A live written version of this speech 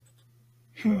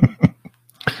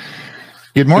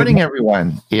Good morning,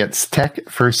 everyone. It's Tech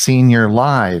for Senior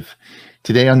Live.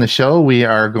 Today on the show, we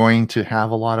are going to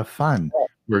have a lot of fun.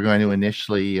 We're going to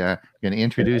initially going to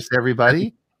introduce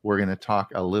everybody. We're going to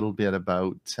talk a little bit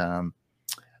about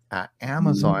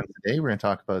Amazon today. We're going to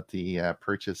talk about the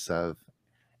purchase of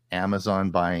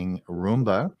Amazon buying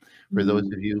Roomba. For those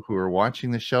of you who are watching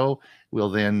the show,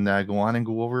 we'll then go on and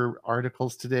go over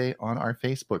articles today on our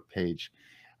Facebook page.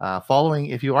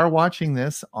 If you are watching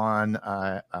this on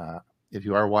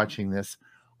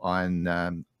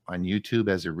YouTube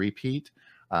as a repeat,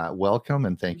 welcome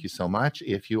and thank you so much.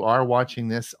 If you are watching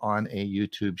this on a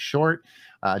YouTube short,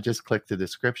 just click the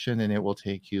description and it will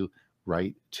take you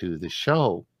right to the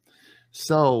show.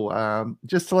 So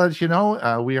just to let you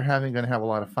know, we are going to have a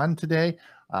lot of fun today.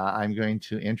 I'm going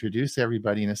to introduce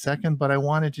everybody in a second, but I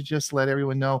wanted to just let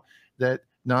everyone know that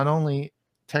not only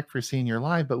Tech for Senior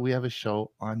Live, but we have a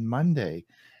show on Monday.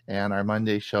 And our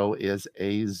Monday show is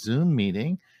a Zoom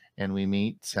meeting, and we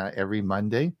meet every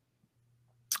Monday.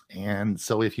 And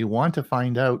so if you want to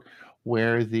find out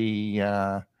where the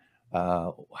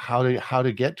how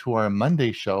to get to our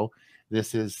Monday show,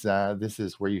 this is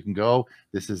where you can go.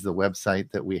 This is the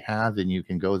website that we have, and you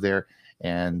can go there,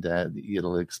 and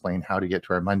it'll explain how to get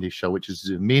to our Monday show, which is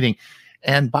Zoom meeting.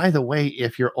 And by the way,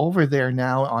 if you're over there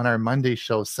now on our Monday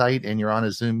show site and you're on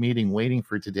a Zoom meeting waiting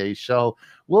for today's show,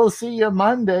 we'll see you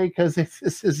Monday, because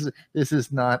this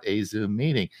is not a Zoom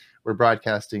meeting. We're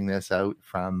broadcasting this out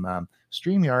from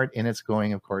StreamYard, and it's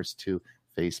going, of course, to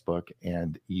Facebook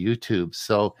and YouTube.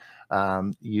 So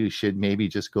you should maybe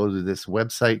just go to this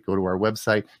website, go to our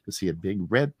website. You'll see a big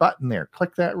red button there.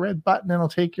 Click that red button and it'll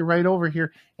take you right over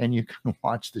here and you can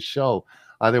watch the show.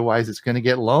 Otherwise, it's going to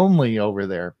get lonely over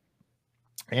there.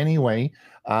 Anyway,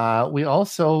 we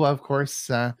also, of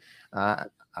course,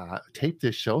 tape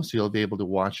this show, so you'll be able to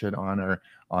watch it on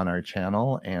our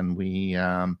channel, and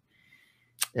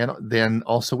and then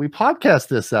also we podcast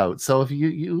this out. So if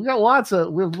you got lots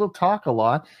of, we'll talk a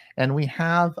lot, and we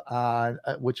have,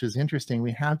 which is interesting,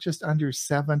 we have just under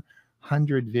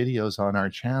 700 videos on our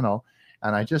channel,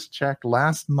 and I just checked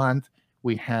last month.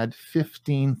 We had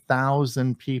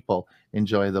 15,000 people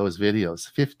enjoy those videos.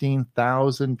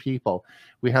 15,000 people.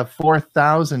 We have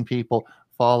 4,000 people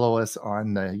follow us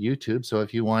on YouTube. So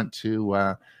if you want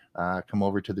to come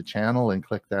over to the channel and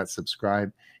click that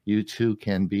subscribe, you too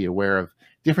can be aware of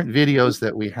different videos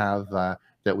that we have,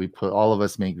 that we put. All of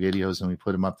us make videos and we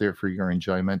put them up there for your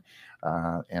enjoyment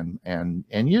and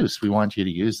use. We want you to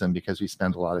use them because we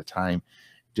spend a lot of time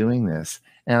doing this.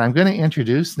 And I'm going to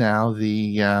introduce now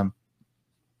the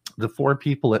four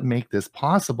people that make this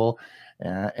possible.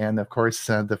 And of course,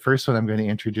 the first one I'm going to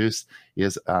introduce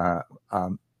is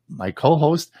my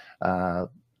co-host,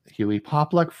 Huey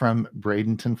Popluck from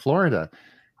Bradenton, Florida.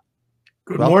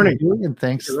 Good morning, Huey, and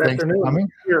thanks for coming.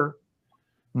 Here.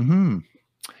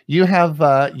 You have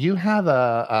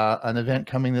an event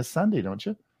coming this Sunday, don't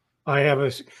you? I have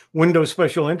a Windows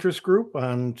Special Interest Group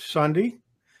on Sunday,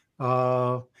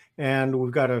 and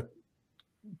we've got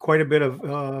quite a bit of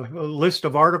a list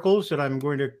of articles that I'm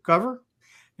going to cover,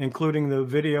 including the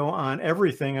video on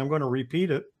everything. I'm going to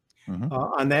repeat it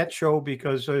on that show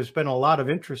because there's been a lot of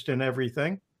interest in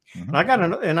everything. And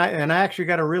I actually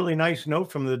got a really nice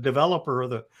note from the developer of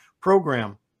the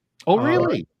program. Oh,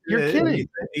 really? You're kidding?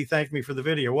 He thanked me for the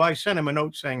video. Well, I sent him a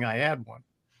note saying I had one.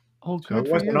 Oh, good. So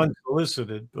it wasn't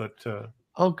unsolicited, but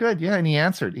oh, good. Yeah, and he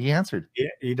answered. Yeah,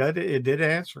 he did. It did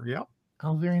answer. Yeah.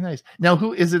 Oh, very nice. Now,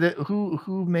 who is it?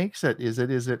 Who makes it? Is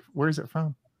it? Where is it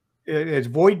from? It's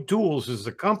Void Tools is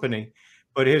the company,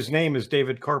 but his name is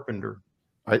David Carpenter.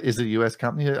 Is it a U.S.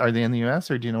 company? Are they in the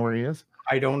U.S. or do you know where he is?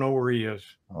 I don't know where he is.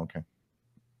 Okay.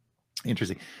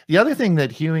 Interesting. The other thing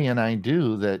that Huey and I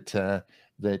do that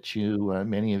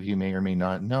many of you may or may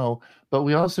not know, but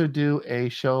we also do a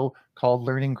show called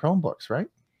Learning Chromebooks, right?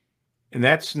 And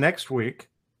that's next week.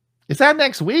 Is that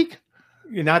next week?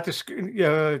 Not this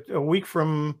a week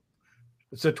from,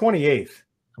 it's the 28th.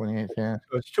 28th, yeah.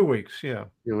 So it's 2 weeks, yeah.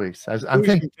 2 weeks. I'm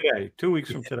thinking today. 2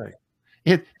 weeks from today.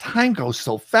 Time goes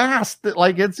so fast that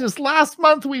it's just last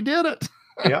month we did it.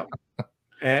 Yeah.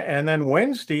 And then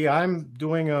Wednesday, I'm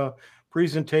doing a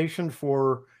presentation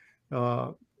for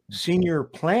Senior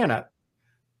Planet,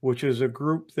 which is a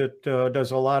group that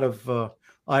does a lot of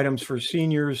items for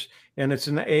seniors, and it's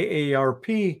an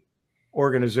AARP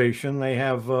organization. They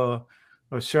have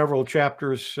several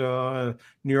chapters, New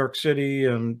York City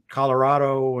and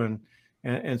Colorado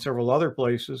and several other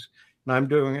places. And I'm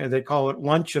doing, they call it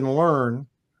Lunch and Learn,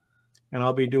 and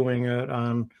I'll be doing it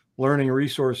on learning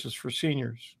resources for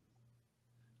seniors.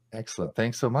 Excellent.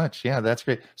 Thanks so much. Yeah, that's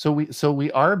great. So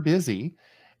we are busy.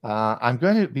 I'm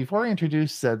going to, before I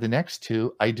introduce the next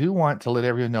two, I do want to let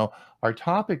everyone know our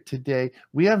topic today.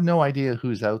 We have no idea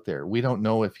who's out there. We don't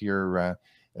know if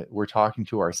we're talking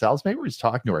to ourselves. Maybe we're just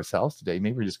talking to ourselves today.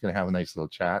 Maybe we're just going to have a nice little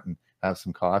chat and have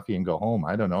some coffee and go home.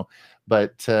 I don't know.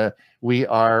 But we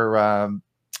are,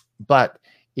 but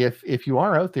if you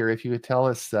are out there, if you could tell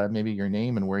us maybe your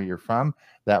name and where you're from,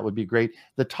 that would be great.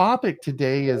 The topic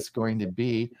today is going to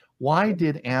be, why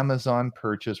did Amazon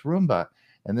purchase Roomba?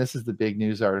 And this is the big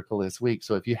news article this week.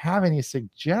 So if you have any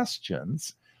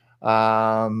suggestions,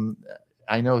 I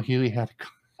know Huey had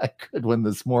a good one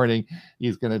this morning.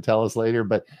 He's going to tell us later.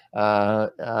 But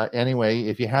anyway,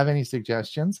 if you have any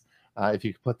suggestions, if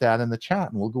you could put that in the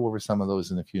chat, and we'll go over some of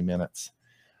those in a few minutes.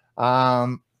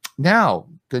 Now,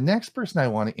 the next person I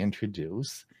want to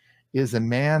introduce is a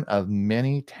man of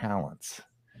many talents,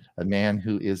 a man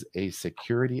who is a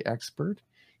security expert.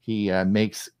 He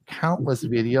makes countless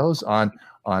videos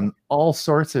on all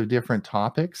sorts of different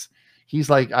topics. He's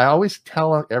like, I always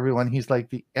tell everyone, he's like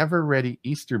the ever-ready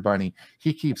Easter Bunny.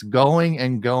 He keeps going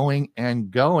and going and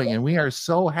going. And we are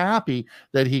so happy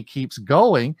that he keeps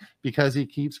going because he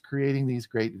keeps creating these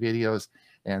great videos.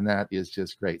 And that is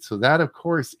just great. So that, of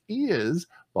course, is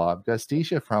Bob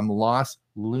Gostischa from Los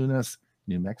Lunas,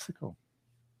 New Mexico.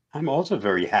 I'm also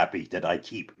very happy that I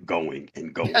keep going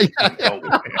and going and going.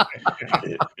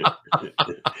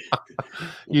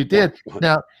 You did.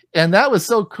 Now, and that was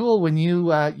so cool when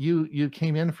you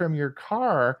came in from your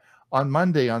car on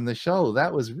Monday on the show.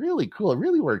 That was really cool. It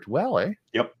really worked well, eh?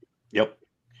 Yep.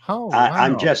 Oh, wow.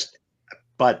 I'm just,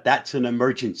 but that's an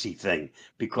emergency thing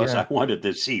because I wanted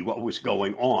to see what was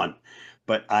going on.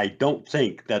 But I don't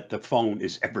think that the phone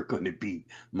is ever going to be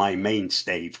my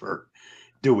mainstay for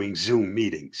doing Zoom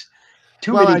meetings.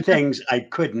 Too many things I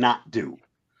could not do.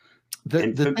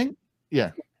 The thing,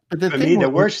 yeah. But for me, the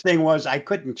worst thing was I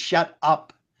couldn't shut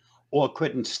up or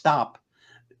couldn't stop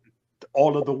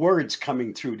all of the words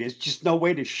coming through. There's just no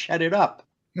way to shut it up.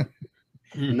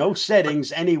 No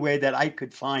settings anywhere that I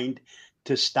could find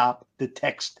to stop the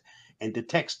text. And the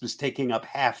text was taking up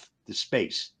half the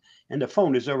space. And the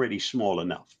phone is already small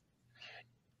enough.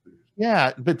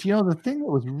 Yeah, but you know, the thing that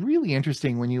was really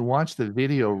interesting when you watch the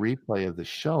video replay of the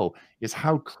show is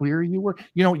how clear you were.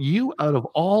 You know, you, out of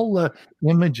all the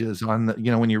images on the,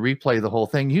 you know, when you replay the whole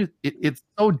thing, it's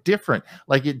so different.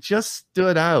 Like, it just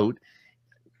stood out.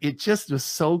 It just was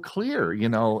so clear, you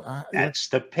know. That's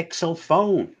the Pixel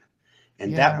phone.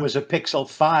 And that was a Pixel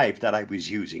 5 that I was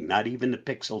using, not even the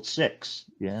Pixel 6.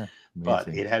 Yeah. Amazing. But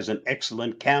it has an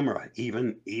excellent camera,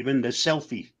 even the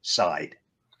selfie side,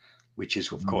 which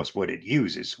is, of course, what it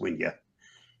uses when you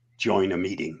join a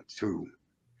meeting through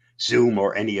Zoom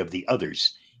or any of the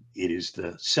others. It is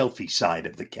the selfie side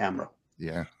of the camera.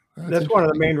 Yeah. That's one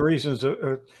of the main reasons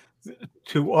to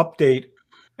update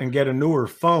and get a newer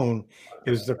phone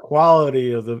is the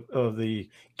quality of the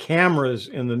cameras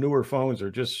in the newer phones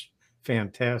are just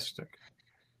fantastic.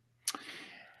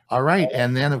 All right.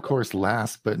 And then, of course,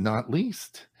 last but not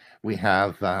least, we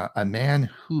have a man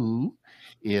who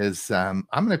is, I'm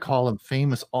going to call him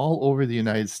famous all over the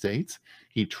United States.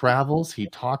 He travels, he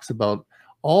talks about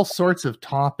all sorts of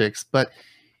topics, but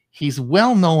he's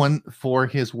well known for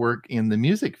his work in the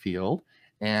music field.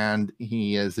 And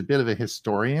he is a bit of a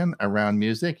historian around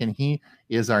music, and he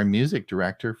is our music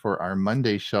director for our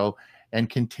Monday show and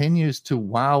continues to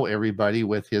wow everybody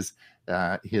with his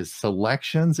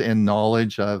selections and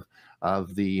knowledge of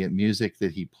the music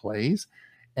that he plays.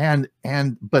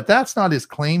 But that's not his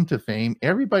claim to fame.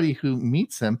 Everybody who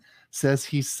meets him says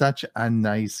he's such a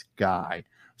nice guy.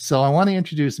 So I want to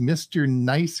introduce Mr.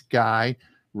 Nice Guy,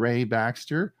 Ray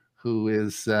Baxter, who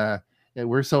is,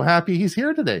 we're so happy he's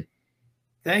here today.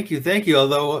 Thank you.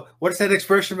 Although, what's that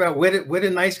expression about where do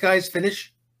nice guys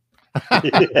finish?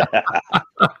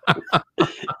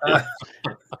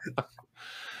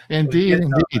 Indeed.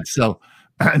 So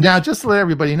now, just to let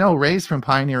everybody know, Ray's from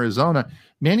Pine, Arizona.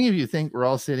 Many of you think we're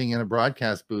all sitting in a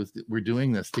broadcast booth. We're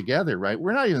doing this together, right?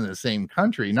 We're not even in the same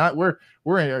country.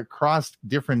 We're across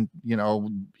different, you know,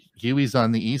 Huey's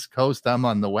on the East Coast. I'm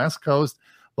on the West Coast.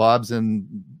 Bob's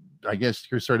in, I guess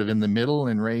you're sort of in the middle,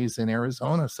 and Ray's in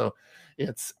Arizona. So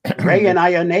it's Ray and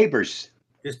I are neighbors.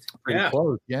 Just pretty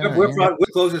close. Yeah, we're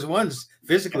closest ones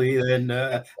physically than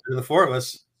the four of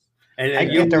us. And I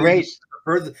get the Ray's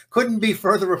couldn't be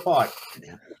further apart.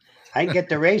 I can get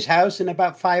to Ray's house in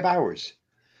about 5 hours.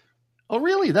 Oh,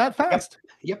 really? That fast?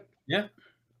 Yep. Yeah.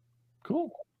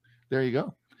 Cool. There you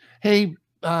go. Hey,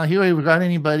 Huey, we got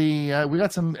anybody? We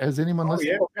got some. Has anyone listened?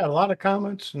 Yeah, we got a lot of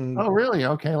comments. Oh, really?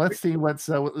 Okay. Let's see what's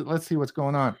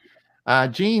going on.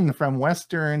 Gene from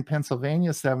Western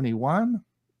Pennsylvania, 71.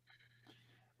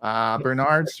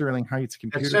 Bernard, Sterling Heights At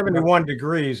Computer 71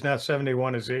 degrees, not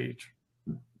 71 is age.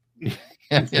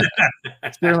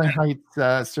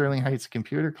 Sterling Heights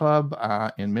Computer Club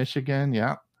in Michigan.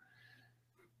 Yeah.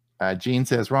 Gene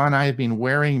says, Ron, I have been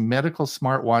wearing medical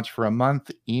smartwatch for a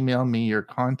month. Email me your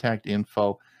contact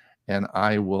info and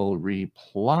I will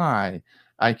reply.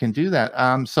 I can do that.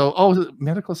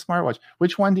 Medical smartwatch.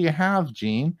 Which one do you have,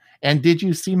 Gene? And did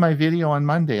you see my video on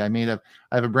Monday? I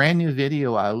have a brand new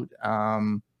video out,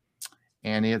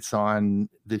 and it's on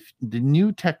the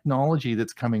new technology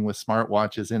that's coming with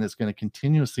smartwatches, and it's going to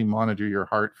continuously monitor your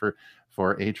heart for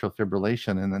atrial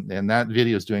fibrillation, and that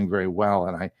video is doing very well.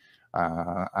 And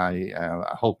I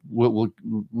hope we'll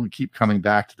keep coming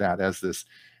back to that as this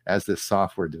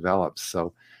software develops.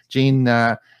 So, Gene,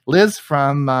 Liz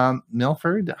from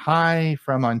Milford, hi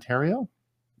from Ontario.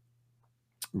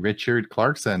 Richard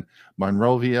Clarkson,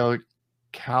 Monrovia,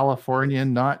 California,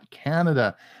 not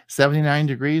Canada. 79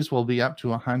 degrees, will be up to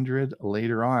 100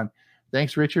 later on.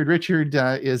 Thanks, Richard. Richard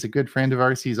is a good friend of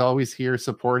ours. He's always here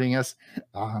supporting us.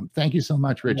 Thank you so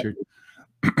much, Richard.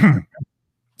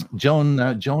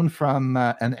 Joan from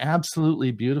an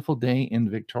absolutely beautiful day in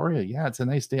Victoria. Yeah, it's a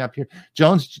nice day up here.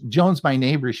 Joan's my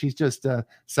neighbor. She's just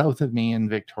south of me in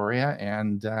Victoria,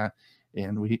 and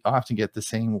we often get the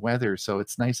same weather, so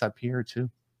it's nice up here too.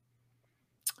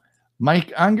 Mike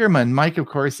Ungerman. Mike, of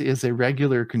course, is a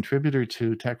regular contributor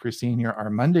to Tech for Senior,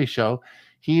 our Monday show.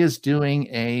 He is doing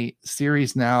a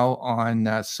series now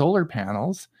on solar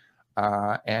panels,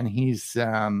 and he's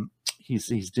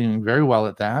doing very well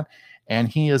at that. And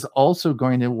he is also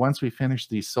going to, once we finish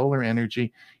the solar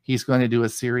energy, he's going to do a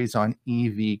series on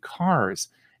EV cars.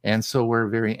 And so we're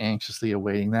very anxiously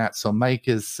awaiting that. So Mike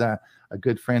is a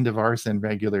good friend of ours and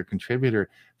regular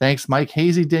contributor. Thanks, Mike.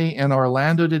 Hazy day in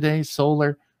Orlando today.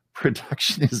 Solar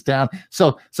production is down.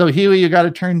 So Huey, you got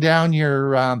to turn down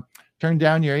your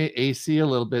AC a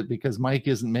little bit, because Mike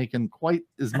isn't making quite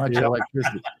as much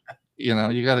electricity.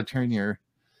 You got to turn your...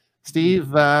 Steve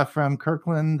from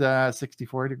Kirkland,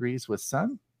 64 degrees with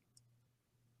sun.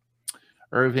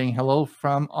 Irving, hello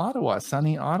from Ottawa,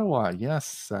 sunny Ottawa.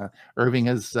 Yes, Irving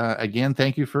is, again,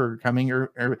 thank you for coming.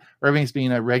 Irving's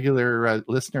been a regular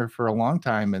listener for a long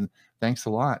time, and thanks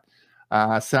a lot.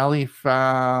 Sally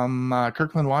from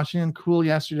Kirkland, Washington, cool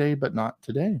yesterday, but not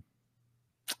today.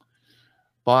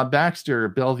 Bob Baxter,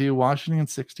 Bellevue, Washington,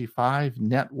 65,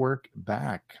 network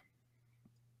back.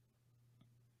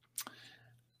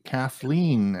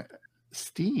 Kathleen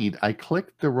Steed, I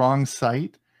clicked the wrong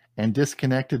site and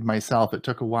disconnected myself. It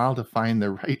took a while to find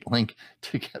the right link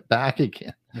to get back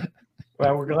again.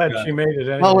 Well, we're glad she made it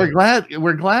anyway. Well,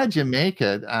 we're glad you make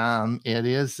it.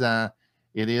 It's a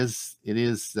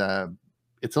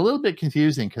little bit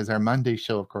confusing because our Monday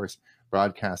show, of course,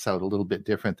 broadcasts out a little bit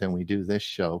different than we do this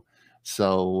show.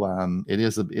 So it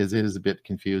is a bit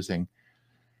confusing.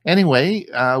 Anyway,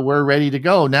 we're ready to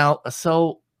go now.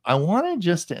 So I wanted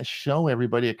just to show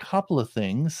everybody a couple of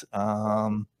things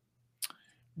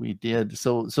we did.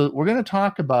 So we're going to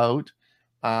talk about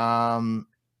Amazon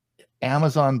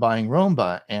buying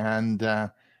Roomba. And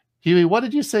Huey, what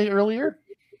did you say earlier?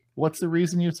 What's the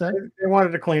reason you said? They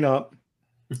wanted to clean up.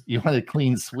 You wanted a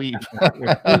clean sweep.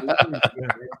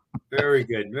 Very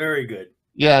good. Very good.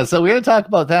 Yeah, so we're going to talk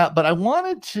about that. But I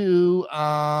wanted to...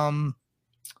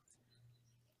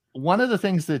 one of the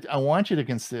things that I want you to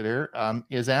consider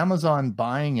is Amazon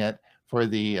buying it for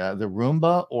the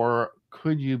Roomba, or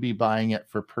could you be buying it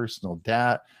for personal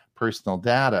data?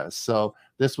 So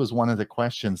this was one of the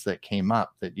questions that came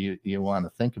up that you want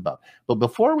to think about. But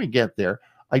before we get there,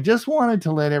 I just wanted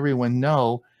to let everyone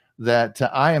know that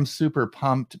I am super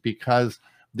pumped, because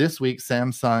this week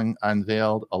Samsung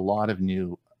unveiled a lot of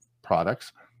new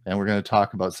products. And we're going to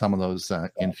talk about some of those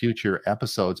in future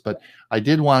episodes. But I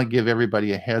did want to give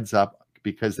everybody a heads up,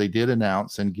 because they did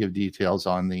announce and give details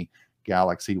on the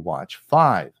Galaxy Watch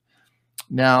 5.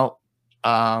 Now,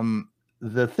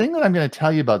 the thing that I'm going to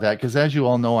tell you about that, because as you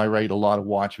all know, I write a lot of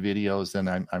watch videos, and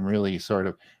I'm really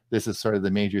this is sort of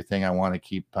the major thing I want to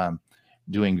keep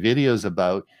doing videos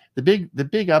about. The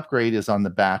big upgrade is on the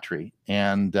battery.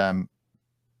 And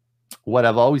what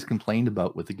I've always complained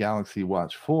about with the Galaxy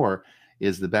Watch 4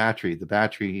 is the battery. The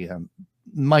battery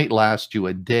might last you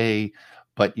a day,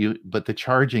 but the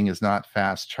charging is not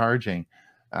fast charging,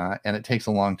 and it takes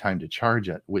a long time to charge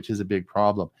it, which is a big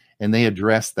problem. And they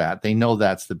address that. They know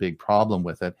that's the big problem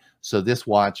with it. So this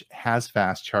watch has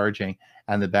fast charging,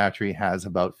 and the battery has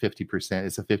about 50%.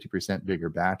 It's a 50% bigger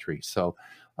battery. So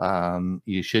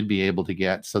you should be able to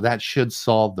get, so that should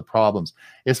solve the problems.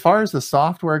 As far as the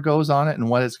software goes on it and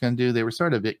what it's going to do, they were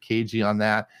sort of a bit cagey on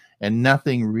that, and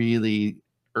nothing really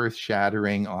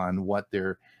earth-shattering on what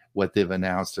they're what they've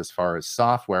announced as far as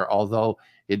software, although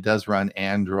it does run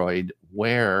Android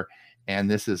Wear, and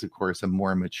this is, of course, a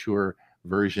more mature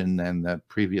version than the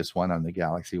previous one on the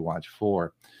Galaxy Watch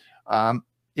 4.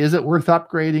 Is it worth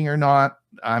upgrading or not?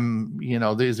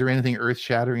 Is there anything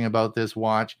earth-shattering about this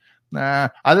watch? Nah,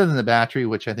 other than the battery,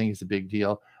 which I think is a big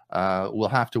deal. We'll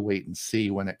have to wait and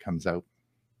see when it comes out.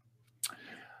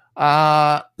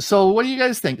 So what do you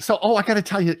guys think? So, I got to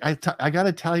tell you, I got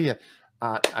to tell you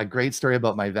a great story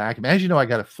about my vacuum. As you know, I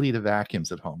got a fleet of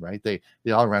vacuums at home, right? They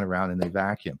all run around and they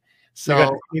vacuum. So you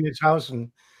got to clean his house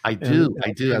and I do.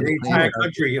 The entire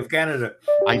country of Canada.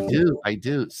 I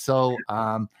do. So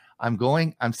I'm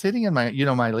sitting in my,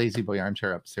 my lazy boy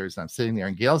armchair upstairs, and I'm sitting there,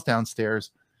 and Gail's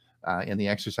downstairs in the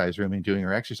exercise room and doing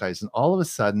her exercise, and all of a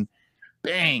sudden,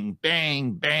 bang,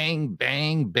 bang, bang,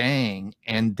 bang, bang,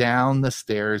 and down the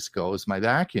stairs goes my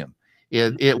vacuum.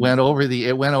 It went over the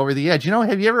edge.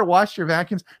 Have you ever watched your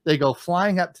vacuums? They go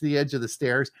flying up to the edge of the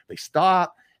stairs, they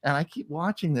stop, and I keep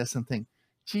watching this and think,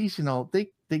 geez,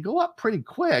 they go up pretty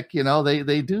quick,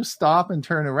 they do stop and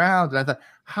turn around. And I thought,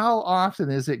 how often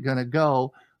is it going to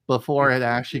go before it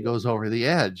actually goes over the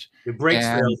edge? It breaks.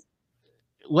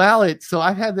 Well, so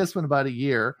I've had this one about a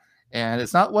year, and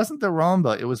wasn't the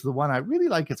Roomba. It was the one I really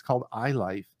like. It's called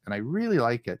iLife, and I really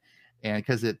like it. And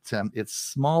because it's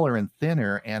smaller and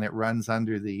thinner, and it runs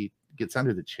gets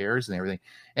under the chairs and everything.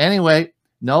 Anyway,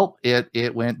 nope,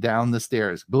 it went down the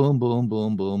stairs. Boom, boom,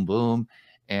 boom, boom, boom.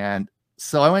 And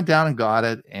so I went down and got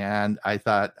it, and I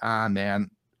thought,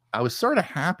 man, I was sort of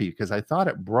happy because I thought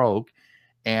it broke,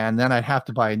 and then I'd have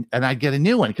to buy, and I'd get a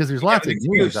new one because there's lots of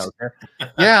new ones out there.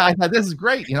 Yeah, I thought, this is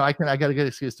great. I got a good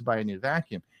excuse to buy a new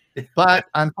vacuum. But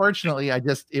unfortunately,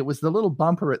 it was the little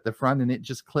bumper at the front, and it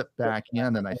just clipped back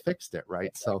in, and I fixed it,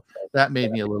 right? So that made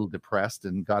me a little depressed,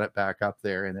 and got it back up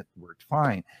there, and it worked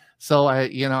fine. So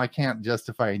I can't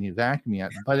justify a new vacuum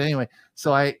yet. But anyway,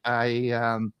 so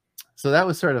so that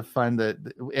was sort of fun.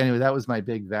 Anyway, that was my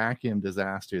big vacuum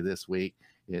disaster this week.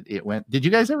 It went. Did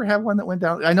you guys ever have one that went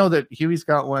down? I know that Huey's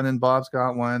got one and Bob's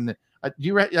got one. I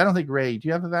don't think Ray. Do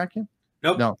you have a vacuum?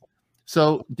 Nope. No.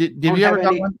 So did you ever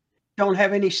got one? Don't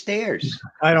have any stairs.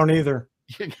 I don't either.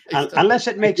 Unless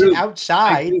it makes it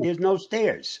outside, there's no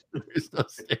stairs. There's no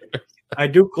stairs. I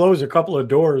do close a couple of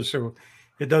doors, so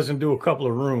it doesn't do a couple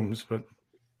of rooms, but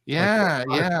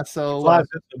yeah. So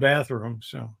closet, the bathroom.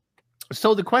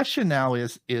 So the question now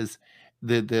is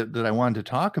that I wanted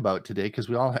to talk about today, because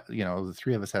we all, the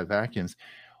three of us have vacuums.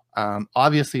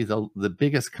 Obviously, the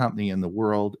biggest company in the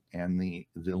world and the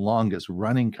longest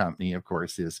running company, of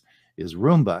course, is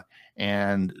Roomba,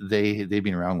 and they've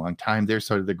been around a long time. They're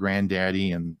sort of the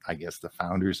granddaddy and I guess the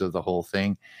founders of the whole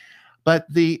thing. But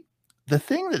the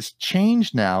thing that's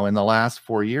changed now in the last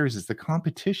 4 years is the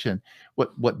competition.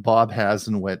 What Bob has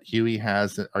and what Huey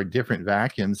has are different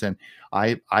vacuums, and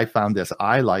I found this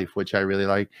iLife, which I really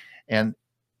like, and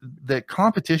the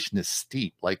competition is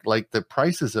steep. Like the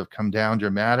prices have come down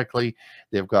dramatically.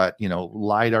 They've got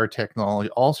LiDAR technology,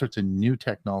 all sorts of new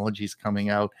technologies coming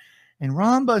out. And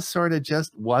Roomba sort of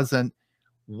just wasn't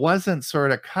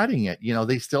sort of cutting it.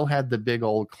 They still had the big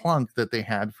old clunk that they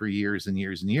had for years and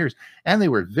years and years. And they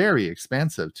were very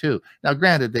expensive too. Now,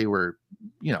 granted, they were,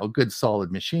 good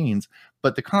solid machines,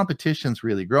 but the competition's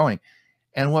really growing.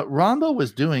 And what Roomba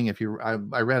was doing, I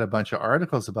read a bunch of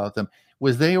articles about them,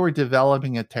 was they were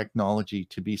developing a technology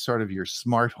to be sort of your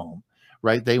smart home,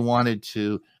 right? They wanted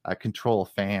to control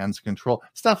fans, control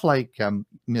stuff like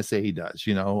Miss A does,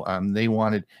 they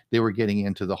were getting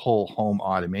into the whole home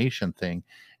automation thing.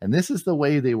 And this is the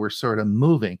way they were sort of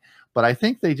moving. But I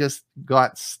think they just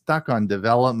got stuck on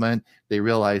development. They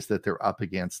realized that they're up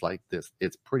against like this.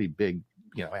 It's pretty big,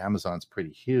 Amazon's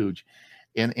pretty huge.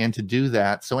 And to do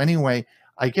that. So anyway,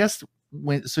 I guess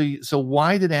so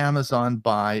why did Amazon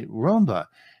buy Roomba?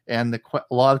 And a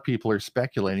lot of people are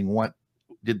speculating, what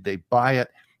did they buy it?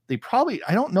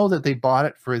 I don't know that they bought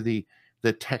it for the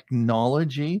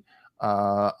technology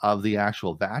of the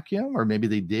actual vacuum, or maybe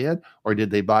they did, or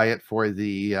did they buy it for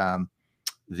the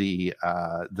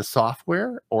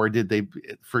software, or did they,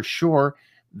 for sure,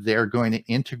 they're going to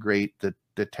integrate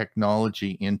the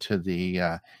technology into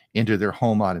their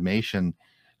home automation,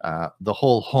 the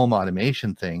whole home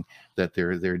automation thing that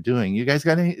they're doing. You guys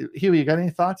got Huey, you got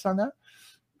any thoughts on that?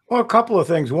 Well, a couple of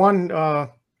things. One,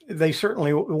 they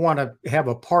certainly want to have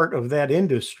a part of that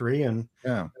industry, and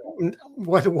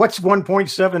what's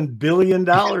 $1.7 billion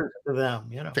for them?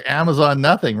 To Amazon,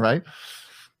 nothing, right?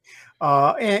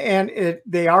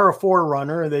 They are a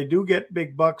forerunner. They do get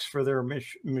big bucks for their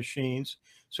machines,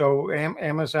 so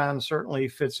Amazon certainly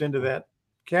fits into that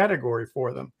category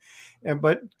for them.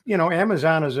 But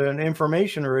Amazon is an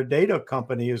information or a data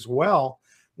company as well.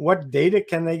 what data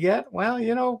can they get? Well,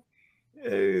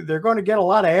 they're going to get a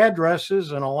lot of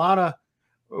addresses and a lot of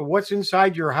what's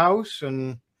inside your house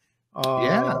and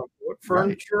Yeah, what right,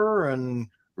 furniture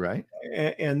right.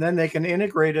 and then they can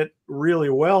integrate it really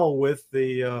well with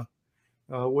the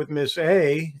with Miss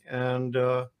A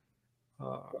uh,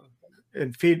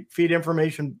 and feed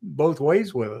information both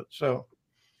ways with it. So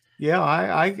yeah,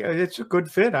 I it's a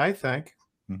good fit, I think.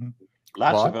 Hmm.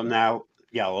 Lots of Bob? them now,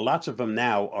 yeah, well, lots of them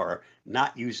now are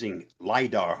not using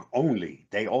LiDAR only.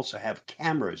 They also have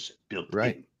cameras built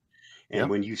Right. in. And Yep.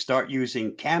 when you start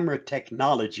using camera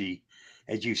technology,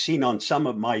 as you've seen on some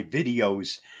of my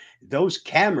videos, those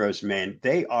cameras, man,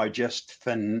 they are just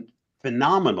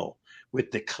phenomenal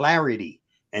with the clarity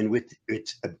and with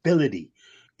its ability.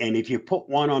 And if you put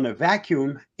one on a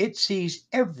vacuum, it sees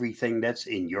everything that's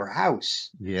in your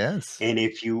house. Yes. And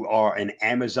if you are an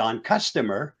Amazon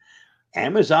customer,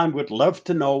 Amazon would love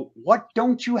to know, what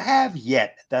don't you have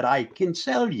yet that I can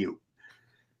sell you?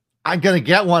 I'm gonna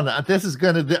get one. This is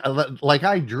gonna like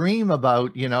I dream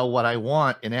about, what I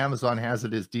want, and Amazon has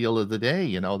it as deal of the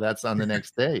day. That's on the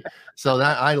next day. So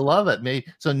that I love it.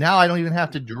 So now I don't even have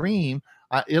to dream.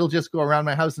 It'll just go around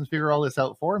my house and figure all this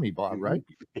out for me, Bob. Right?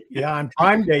 Yeah, on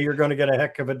Prime Day, you're going to get a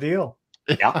heck of a deal.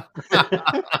 Yeah.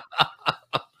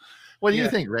 What do you Yeah.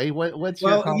 think, Ray? What's your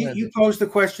Well, you, comment? you posed the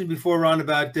question before, Ron,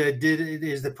 about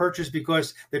is the purchase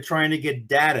because they're trying to get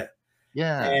data?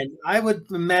 Yeah. And I would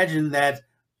imagine that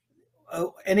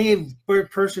any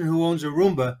person who owns a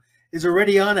Roomba is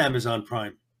already on Amazon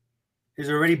Prime, is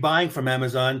already buying from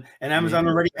Amazon, and Amazon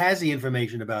already has the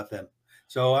information about them.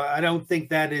 So I don't think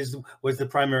that was the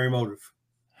primary motive.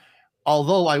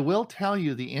 Although I will tell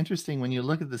you, when you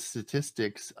look at the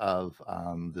statistics of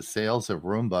the sales of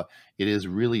Roomba, it is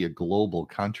really a global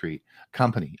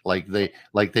company. Like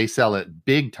they sell it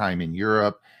big time in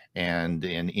Europe and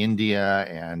in India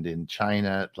and in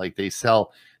China. Like they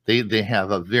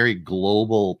have a very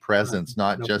global presence,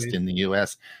 not just in the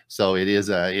US. So it is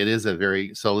a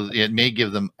very, so it may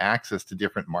give them access to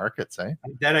different markets, eh?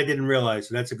 That I didn't realize.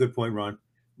 So that's a good point, Ron.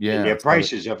 Yeah. And their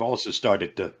prices have also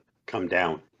started to come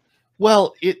down.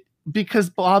 Well, because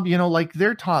Bob, like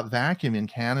their top vacuum in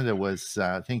Canada was,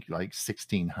 I think, like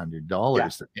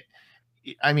 $1,600.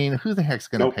 I mean, who the heck's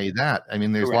going to pay that? I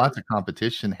mean, there's Correct. lots of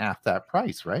competition, half that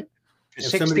price, right? For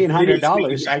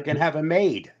 $1,600, I can have a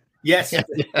maid. Yes.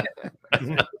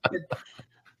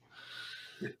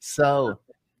 So,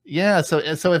 yeah. So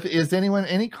if is anyone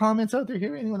any comments out there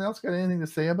here? Anyone else got anything to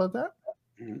say about that?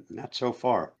 Not so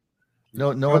far.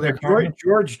 No other comments?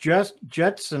 George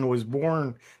Jetson was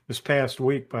born this past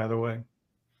week, by the way.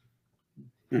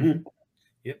 Mm-hmm.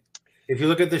 Yep. If you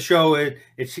look at the show, it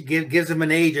gives him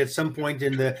an age at some point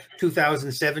in the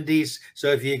 2070s. So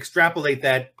if you extrapolate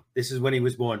that, this is when he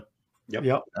was born.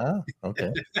 Yep. Oh,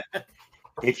 okay.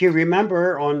 If you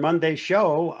remember on Monday's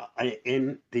show,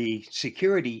 in the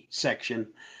security section,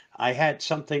 I had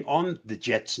something on the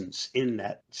Jetsons in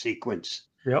that sequence.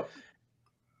 Yep.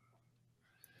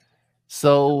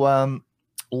 So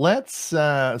let's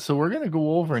so we're going to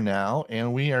go over now,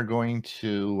 and we are going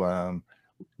to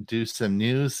do some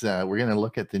news. We're going to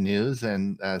look at the news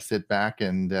and sit back,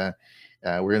 and we're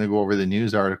going to go over the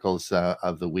news articles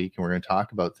of the week, and we're going to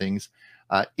talk about things.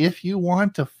 If you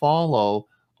want to follow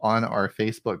on our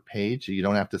Facebook page, you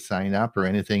don't have to sign up or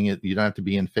anything. You don't have to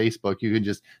be in Facebook. You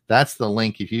can that's the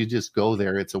link. If you just go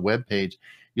there, it's a web page.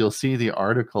 You'll see the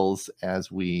articles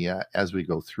as we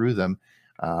go through them.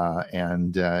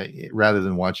 And rather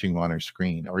than watching them on our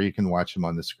screen, or you can watch them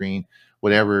on the screen,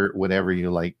 whatever you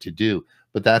like to do.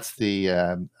 But that's the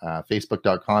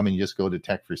facebook.com, and you just go to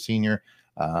Tech for Senior.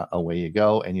 Away you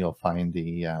go, and you'll find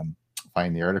the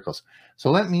articles.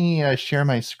 So let me share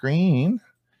my screen,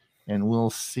 and we'll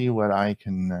see what I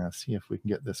can see if we can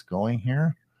get this going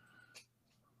here.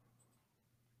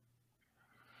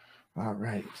 All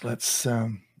right, let's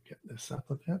get this up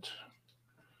a bit.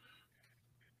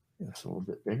 It's a little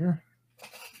bit bigger.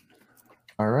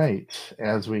 All right,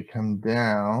 as we come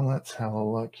down, let's have a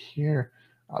look here.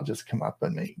 I'll just come up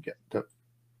and get the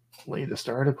latest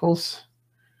articles.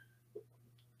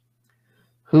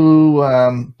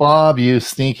 Bob, you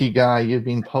sneaky guy, you've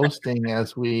been posting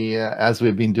as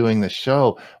we've been doing the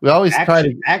show. We always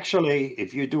actually,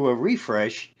 if you do a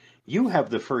refresh, you have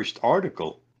the first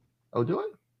article. Oh, do I?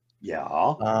 Yeah.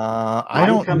 I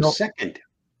don't come know. second.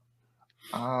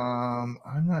 I'm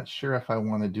not sure if I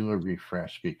want to do a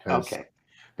refresh because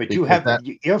but you have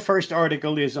your first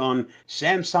article is on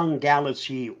Samsung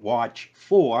Galaxy Watch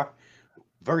 4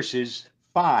 versus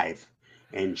 5,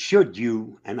 and should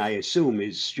you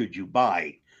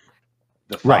buy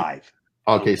the 5? Right.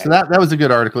 Okay, so that was a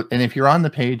good article. And if you're on the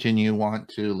page and you want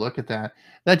to look at that,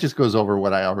 that just goes over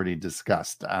what I already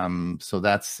discussed. So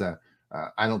that's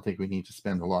I don't think we need to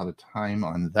spend a lot of time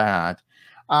on that.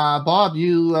 Bob,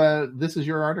 you this is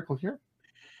your article here.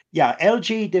 Yeah,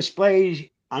 LG Displays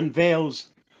unveils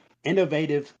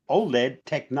innovative OLED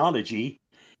technology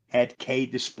at K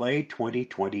Display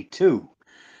 2022.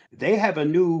 They have a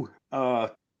new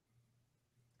TV,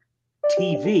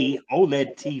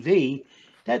 OLED TV,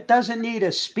 that doesn't need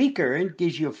a speaker and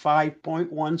gives you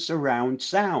 5.1 surround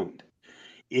sound.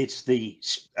 It's the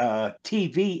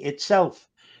TV itself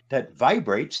that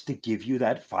vibrates to give you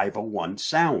that 501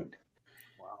 sound.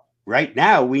 Wow. Right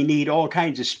now, we need all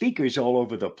kinds of speakers all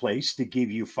over the place to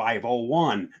give you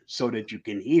 501 so that you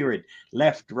can hear it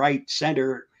left, right,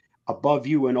 center, above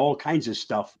you, and all kinds of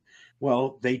stuff.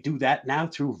 Well, they do that now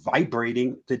through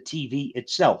vibrating the TV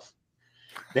itself.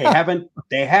 They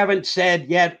haven't said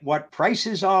yet what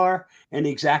prices are and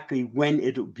exactly when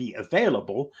it'll be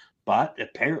available, but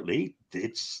apparently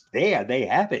it's there. They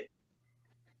have it.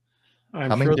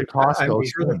 Coming to Costco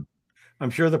soon. I'm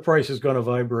sure the price is going to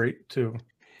vibrate too.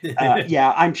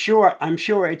 Yeah, I'm sure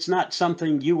it's not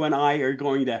something you and I are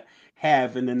going to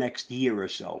have in the next year or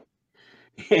so.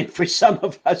 And for some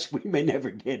of us, we may never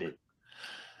get it.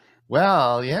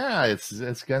 Well, yeah,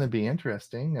 it's going to be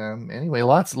interesting. Anyway,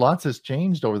 lots has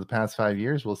changed over the past 5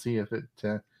 years. We'll see if it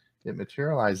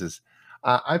materializes.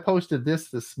 I posted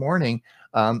this morning.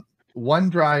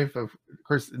 OneDrive, of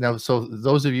course. Now, so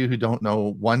those of you who don't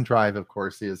know, OneDrive, of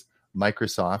course, is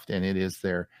Microsoft, and it is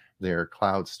their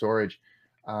cloud storage.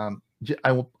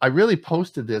 I really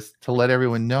posted this to let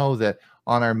everyone know that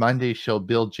on our Monday show,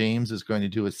 Bill James is going to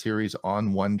do a series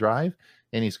on OneDrive,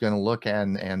 and he's going to look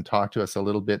and talk to us a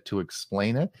little bit to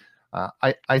explain it.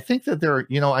 I think that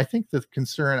I think the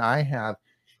concern I have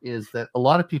is that a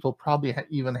lot of people probably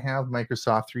even have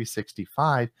Microsoft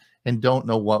 365 and don't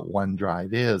know what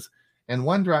OneDrive is. And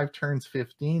OneDrive turns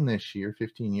 15 this year,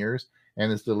 15 years,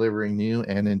 and is delivering new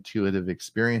and intuitive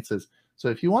experiences. So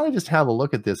if you want to just have a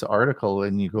look at this article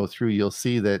and you go through, you'll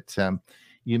see that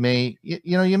you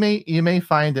may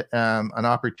find an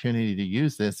opportunity to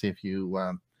use this if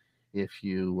you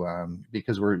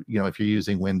because if you're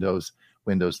using Windows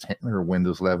 10 or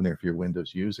Windows 11, or if you're a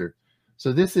Windows user.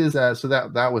 So this is so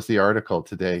that was the article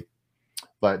today.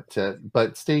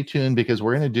 But stay tuned, because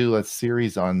we're going to do a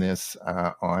series on this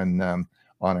on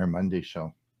our Monday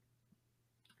show.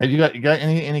 Have you got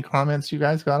any comments you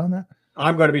guys got on that?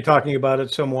 I'm going to be talking about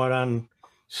it somewhat on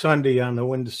Sunday on my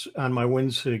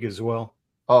WinSig as well.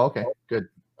 Oh, okay, good.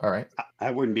 All right.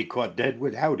 I wouldn't be caught dead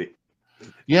without it.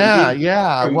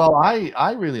 Yeah. Well,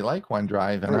 I really like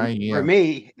OneDrive, and for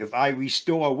me, if I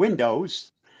restore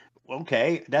Windows,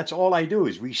 okay, that's all I do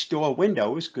is restore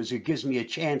Windows, because it gives me a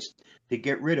chance to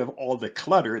get rid of all the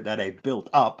clutter that I built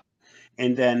up.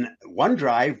 And then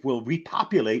OneDrive will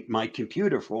repopulate my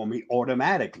computer for me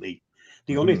automatically.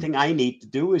 The only thing I need to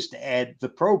do is to add the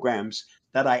programs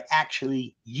that I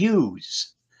actually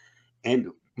use.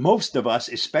 And most of us,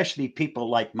 especially people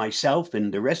like myself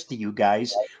and the rest of you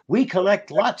guys, we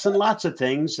collect lots and lots of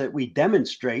things that we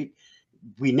demonstrate.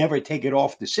 We never take it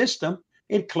off the system.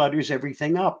 It clutters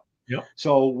everything up. Yep.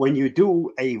 So when you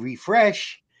do a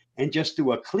refresh and just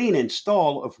do a clean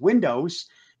install of Windows,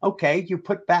 okay, you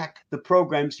put back the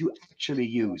programs you actually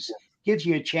use. Gives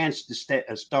you a chance to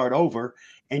start over,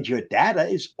 and your data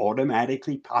is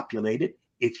automatically populated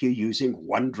if you're using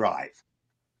OneDrive.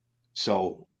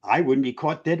 So I wouldn't be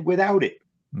caught dead without it.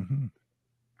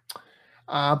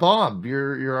 Bob,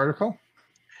 your article?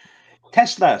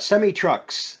 Tesla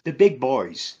semi-trucks, the big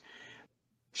boys,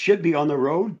 should be on the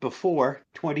road before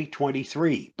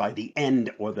 2023. By the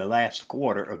end or the last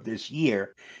quarter of this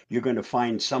year, you're going to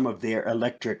find some of their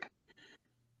electric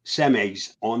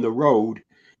semis on the road,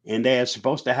 and they are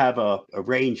supposed to have a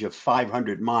range of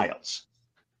 500 miles.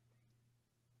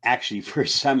 Actually, for a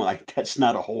semi, that's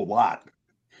not a whole lot.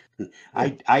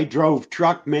 I drove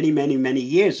truck many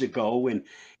years ago, and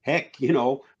heck,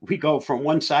 we go from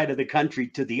one side of the country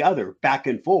to the other, back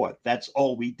and forth. That's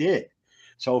all we did.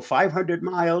 So 500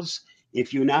 miles,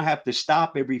 if you now have to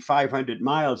stop every 500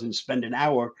 miles and spend an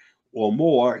hour or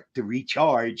more to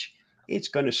recharge, it's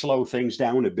going to slow things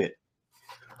down a bit.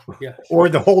 Yeah. Or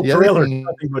the whole trailer,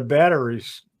 nothing but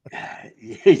batteries.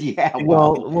 Yeah.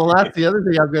 Well, that's the other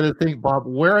thing I'm going to think, Bob.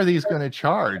 Where are these going to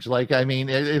charge? Like, I mean,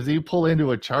 if you pull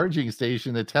into a charging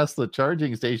station, a Tesla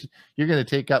charging station, you're going to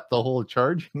take up the whole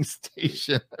charging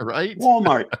station, right?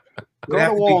 Walmart. Go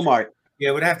to Walmart.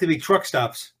 It would have to be truck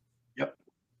stops. Yep.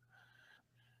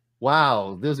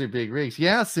 Wow, those are big rigs.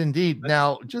 Yes, indeed.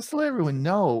 Now, just to let everyone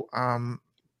know,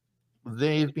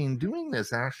 they've been doing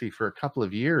this actually for a couple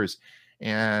of years.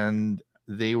 and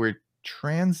they were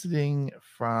transiting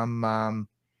from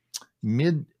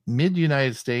mid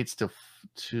United States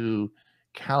to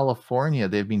California.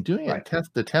 They've been doing Right.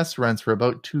 the test runs for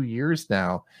about 2 years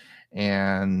now,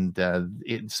 and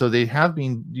so they have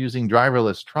been using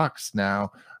driverless trucks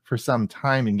now for some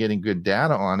time and getting good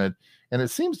data on it, and it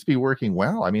seems to be working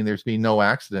well. I mean, there's been no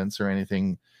accidents or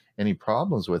anything, any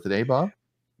problems with it, eh, Bob?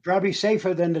 Probably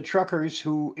safer than the truckers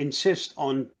who insist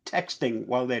on texting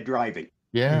while they're driving.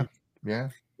 Yeah, yeah.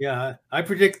 Yeah, I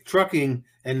predict trucking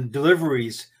and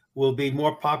deliveries will be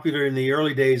more popular in the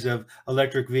early days of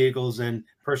electric vehicles and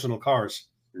personal cars.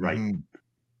 Right. Mhm.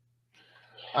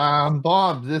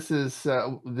 Bob, this is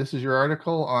your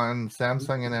article on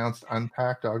Samsung announced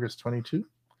Unpacked August 22.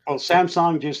 Well,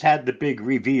 Samsung just had the big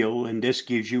reveal, and this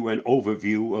gives you an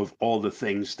overview of all the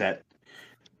things that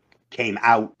came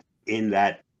out in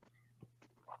that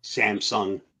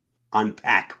Samsung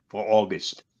Unpack for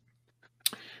August.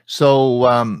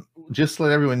 So just to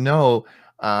let everyone know,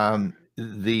 I'm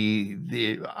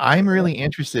really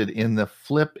interested in the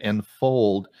flip and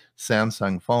fold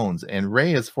Samsung phones, and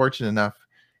Ray is fortunate enough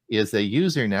is a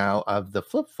user now of the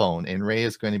flip phone, and Ray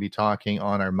is going to be talking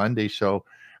on our Monday show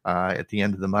at the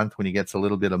end of the month when he gets a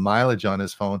little bit of mileage on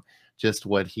his phone, just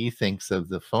what he thinks of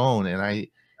the phone.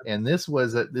 And this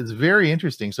was it's very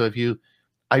interesting. So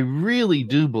I really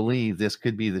do believe this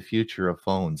could be the future of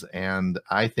phones, and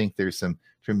I think there's some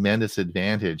tremendous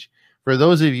advantage. For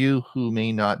those of you who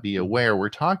may not be aware, we're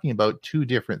talking about two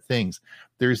different things.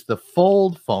 There's the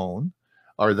fold phone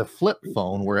or the flip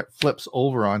phone, where it flips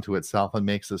over onto itself and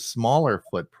makes a smaller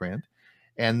footprint.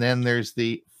 And then there's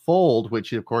the fold,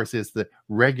 which of course is the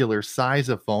regular size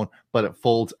of phone, but it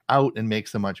folds out and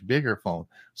makes a much bigger phone.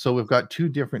 So we've got two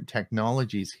different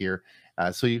technologies here.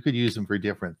 So you could use them for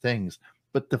different things.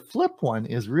 But the flip one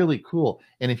is really cool.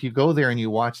 And if you go there and you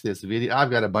watch this video, I've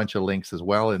got a bunch of links as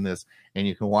well in this, and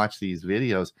you can watch these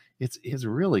videos. It's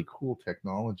really cool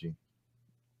technology.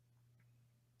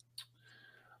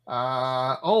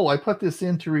 I put this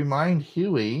in to remind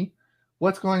Huey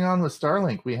what's going on with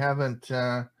Starlink. We haven't.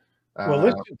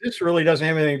 Well, this really doesn't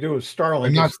have anything to do with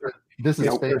Starlink. This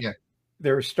is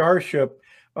their Starship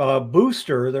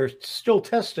booster. They're still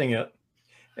testing it,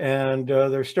 and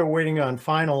they're still waiting on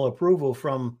final approval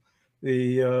from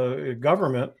the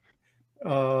government.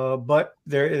 But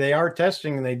they are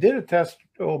testing, and they did a test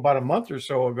about a month or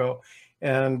so ago,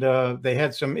 and they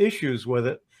had some issues with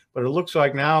it. But it looks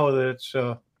like now that it's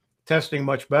testing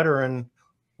much better, and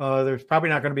there's probably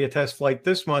not going to be a test flight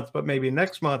this month, but maybe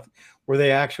next month, where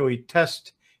they actually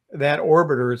test that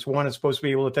orbiter. It's one that's supposed to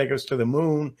be able to take us to the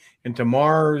moon and to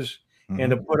Mars,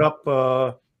 and to put up.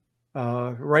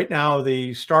 Right now,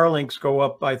 the Starlinks go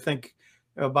up, I think,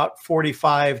 about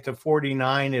 45 to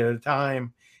 49 at a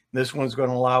time. This one's going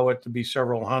to allow it to be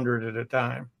several hundred at a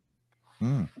time.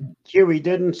 Huey,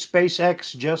 didn't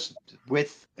SpaceX just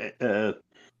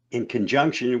in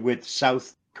conjunction with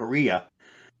South Korea,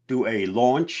 do a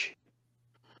launch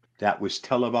that was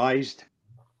televised?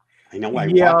 I know I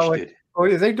watched it.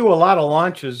 Oh, they do a lot of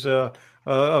launches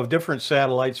of different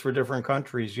satellites for different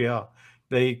countries. Yeah,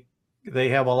 they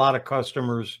have a lot of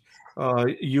customers,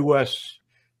 U.S.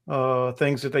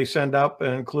 Things that they send up,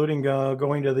 including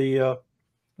going to the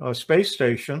space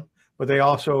station. But they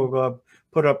also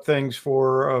put up things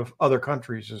for other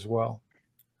countries as well.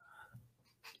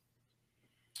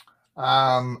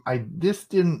 This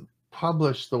didn't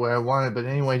publish the way I wanted, but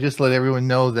anyway, just let everyone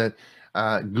know that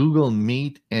Google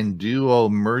Meet and Duo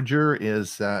merger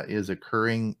is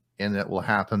occurring, and it will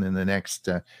happen in the next.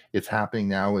 It's happening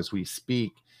now as we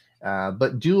speak.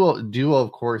 But Duo,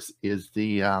 of course, is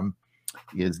the I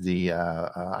use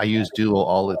Duo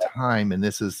all the time, and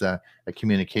this is a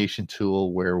communication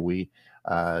tool where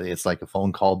it's like a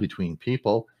phone call between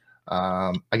people.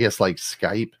 I guess like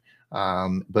Skype.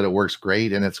 But it works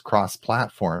great, and it's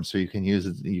cross-platform, so you can use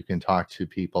it. You can talk to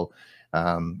people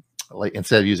like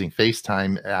instead of using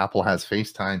FaceTime. Apple has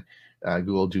FaceTime.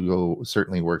 Google Duo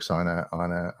certainly works on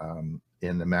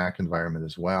in the Mac environment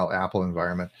as well, Apple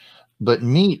environment. But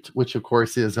Meet, which of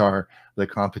course is the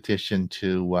competition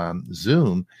to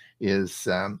Zoom, is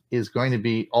going to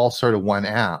be all sort of one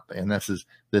app, and this is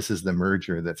the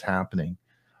merger that's happening.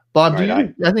 Bob,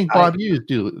 right, I think Bob, you use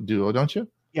Duo, don't you?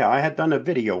 Yeah, I had done a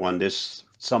video on this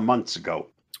some months ago.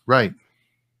 Right.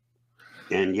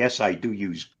 And yes, I do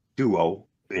use Duo,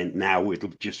 and now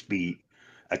it'll just be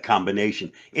a combination.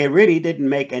 It really didn't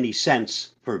make any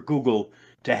sense for Google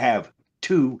to have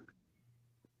two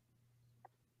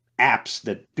apps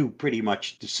that do pretty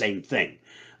much the same thing.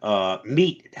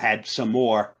 Meet had some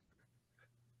more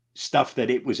stuff that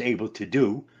it was able to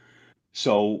do,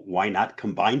 So why not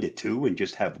combine the two and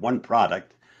just have one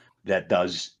product that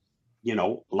does,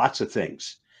 lots of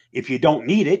things. If you don't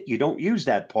need it, you don't use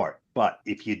that part. But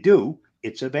if you do,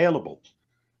 it's available.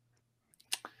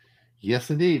 Yes,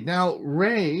 indeed. Now,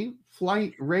 Ray,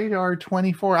 Flight Radar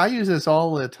 24, I use this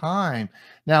all the time.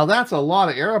 Now, that's a lot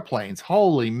of airplanes.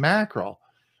 Holy mackerel.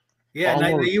 Yeah,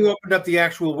 now you opened up the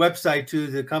actual website to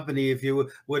the company. If you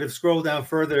would have scrolled down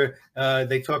further,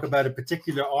 they talk about a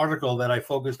particular article that I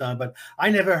focused on, but I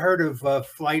never heard of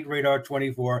Flight Radar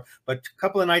 24. But a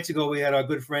couple of nights ago, we had our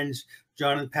good friends,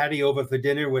 John and Patty, over for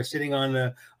dinner. We're sitting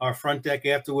on our front deck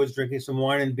afterwards, drinking some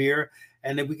wine and beer,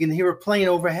 and then we can hear a plane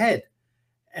overhead.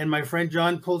 And my friend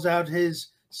John pulls out his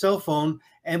cell phone,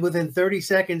 and within 30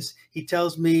 seconds, he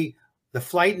tells me the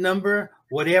flight number,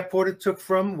 what airport it took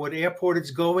from, what airport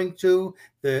it's going to,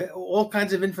 all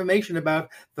kinds of information about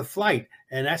the flight.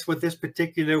 And that's what this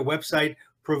particular website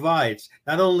provides.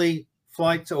 Not only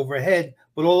flights overhead,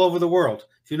 but all over the world.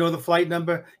 If you know the flight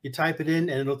number, you type it in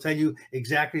and it'll tell you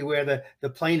exactly where the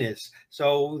plane is.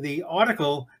 So the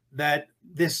article that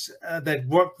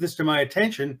brought this to my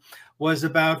attention was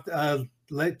about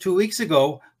 2 weeks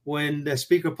ago, when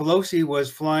Speaker Pelosi was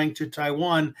flying to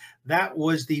Taiwan. That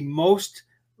was the most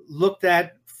looked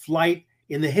at flight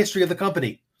in the history of the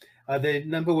company. The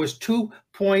number was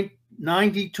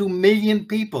 2.92 million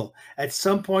people at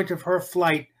some point of her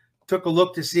flight took a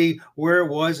look to see where it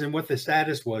was and what the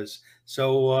status was.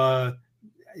 So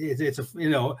it's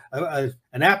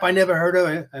an app I never heard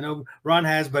of. I know Ron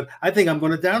has, but I think I'm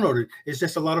going to download it. It's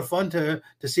just a lot of fun to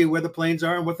see where the planes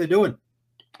are and what they're doing.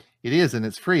 It is, and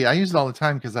it's free. I use it all the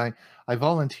time because I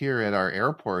volunteer at our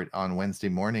airport on Wednesday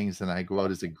mornings, and I go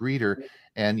out as a greeter.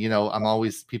 And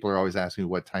people are always asking me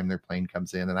what time their plane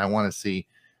comes in, and I want to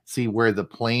see where the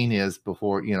plane is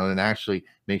before, and actually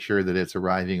make sure that it's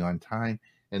arriving on time.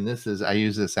 And I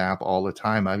use this app all the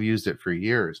time. I've used it for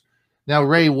years. Now,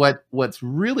 Ray, what's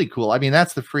really cool? I mean,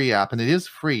 that's the free app, and it is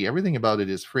free. Everything about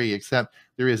it is free, except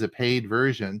there is a paid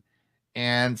version.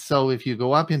 And so if you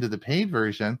go up into the paid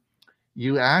version,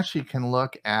 you actually can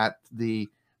look at the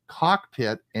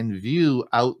cockpit and view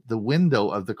out the window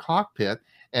of the cockpit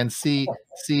and see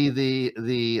where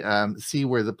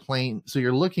the plane. So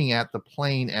you're looking at the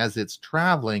plane as it's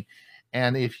traveling,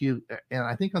 and I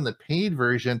think on the paid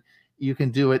version you can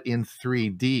do it in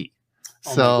 3D.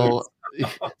 So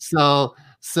this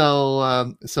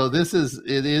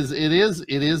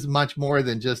is much more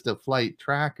than just a flight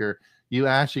tracker. You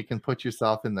actually can put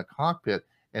yourself in the cockpit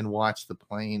and watch the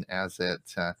plane as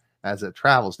it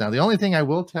travels. Now, the only thing I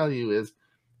will tell you is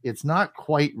it's not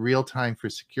quite real time for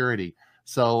security.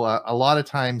 So a lot of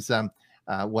times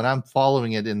when I'm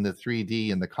following it in the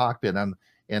 3D in the cockpit,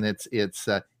 it's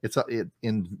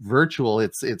in virtual,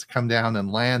 it's come down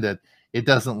and landed. It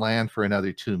doesn't land for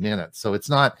another 2 minutes. So it's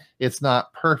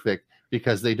not perfect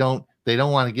because they don't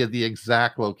want to give the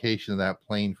exact location of that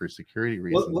plane for security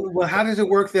reasons. Well, how does it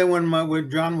work then when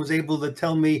John was able to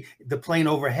tell me the plane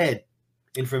overhead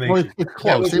information? Well, it's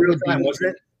close. Wasn't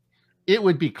it? It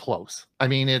would be close. I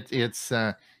mean,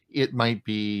 it might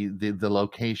be the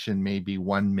location may be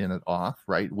 1 minute off,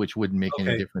 right? Which wouldn't make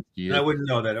any difference to you. I wouldn't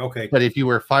know that. Okay. But if you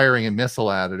were firing a missile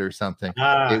at it or something,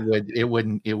 it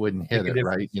wouldn't hit it,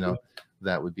 right?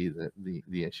 That would be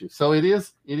the issue. So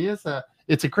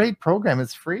it's a great program.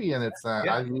 It's free, and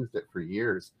I've used it for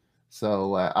years.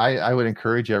 So I would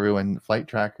encourage everyone. Flight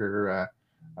Tracker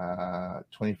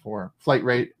 24 flight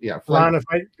rate. Yeah, Ron, if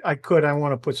I could, I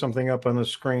want to put something up on the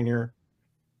screen here.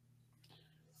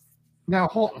 Now,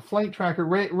 Flight Tracker,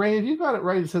 Ray, have you got it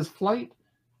right? It says Flight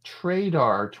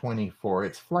Radar 24.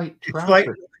 It's Flight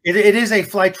Tracker. It is a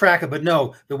flight tracker, but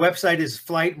no, the website is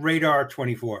Flight Radar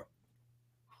 24.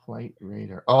 Flight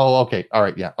Radar. Oh, okay. All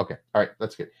right. Yeah. Okay. All right.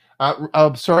 That's good.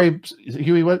 Sorry,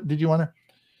 Huey, what did you want to?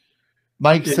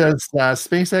 Mike says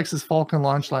SpaceX's Falcon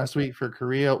launch last week for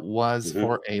Korea was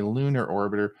for a lunar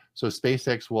orbiter. So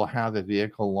SpaceX will have a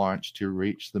vehicle launch to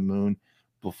reach the moon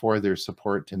before their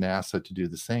support to NASA to do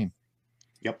the same.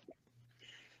 Yep.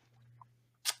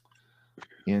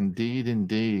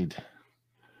 Indeed.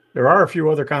 There are a few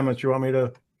other comments you want me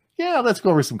to. Yeah, let's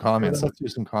go over some comments. Let's do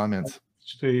some comments.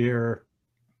 Let's see here.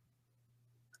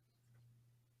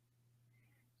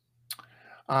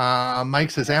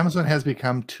 Mike says Amazon has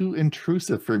become too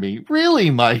intrusive for me. Really,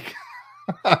 Mike?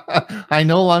 I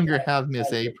no longer have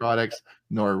Miss A products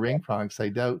nor Ring products. I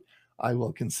doubt I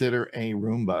will consider a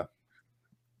Roomba.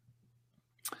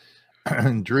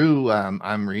 Drew, I'm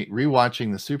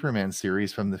rewatching the Superman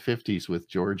series from the 50s with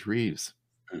George Reeves.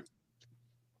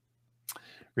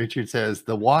 Richard says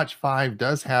the Watch 5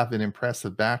 does have an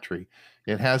impressive battery.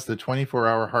 It has the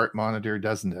 24-hour heart monitor,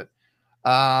 doesn't it?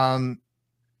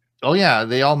 Oh yeah,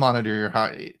 they all monitor your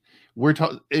heart.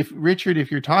 If Richard,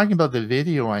 if you're talking about the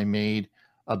video I made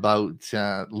about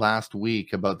last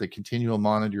week about the continual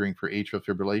monitoring for atrial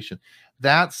fibrillation,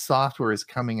 that software is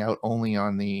coming out only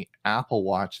on the Apple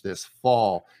Watch this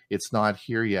fall. It's not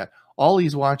here yet. All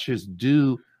these watches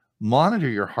do monitor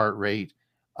your heart rate,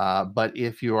 but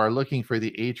if you are looking for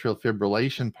the atrial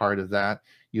fibrillation part of that,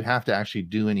 you have to actually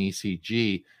do an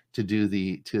ECG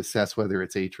to assess whether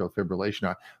it's atrial fibrillation or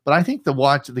not. But I think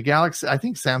the Galaxy, I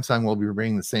think Samsung will be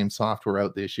bringing the same software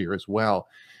out this year as well.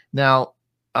 Now,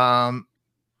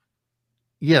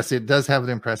 yes, it does have an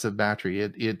impressive battery.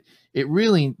 It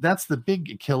really, that's the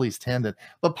big Achilles tendon.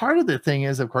 But part of the thing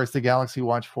is, of course, the Galaxy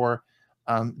Watch 4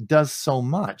 does so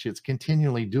much. It's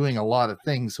continually doing a lot of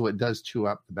things, so it does chew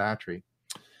up the battery.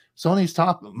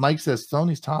 Mike says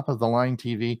Sony's top of the line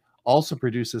TV also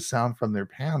produces sound from their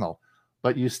panel,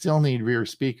 but you still need rear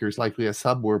speakers, likely a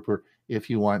subwoofer, if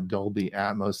you want Dolby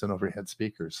Atmos and overhead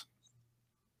speakers.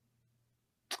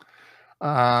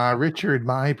 Richard,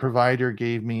 my provider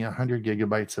gave me 100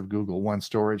 gigabytes of Google One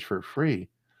storage for free.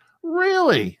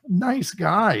 Really? Nice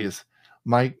guys.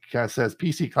 Mike says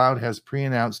PC Cloud has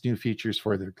pre-announced new features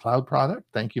for their cloud product.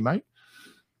 Thank you, Mike.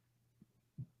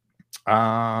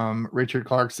 Richard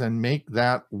Clarkson, make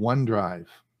that OneDrive.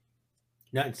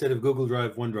 Not instead of Google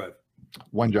Drive, OneDrive.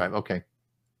 OneDrive, okay.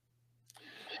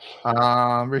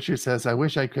 Richard says, I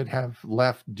wish I could have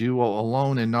left Duo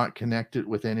alone and not connect it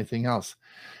with anything else.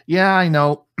 Yeah, I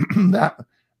know that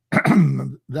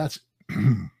that's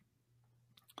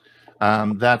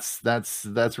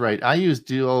that's right. I use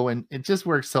Duo and it just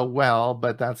works so well,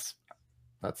 but that's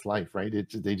life, right?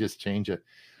 They just change it.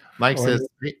 Mike says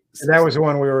that was the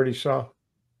one we already saw.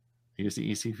 Use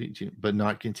the ECG, but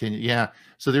not continue. Yeah.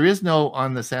 So there is no,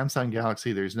 on the Samsung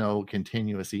Galaxy, there's no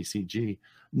continuous ECG.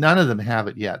 None of them have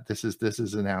it yet. This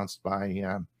is announced by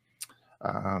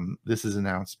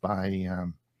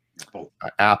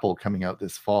Apple coming out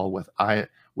this fall with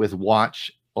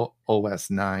Watch OS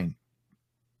 9.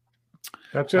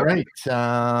 That's it. All right.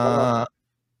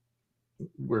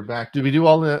 We're back. Did we do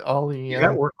all the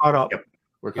Yeah, we're caught up. Yep.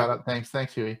 We're caught up. Thanks,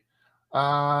 Huey.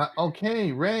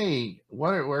 Okay, Ray,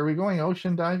 where are we going?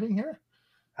 Ocean diving here?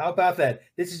 How about that?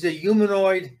 This is a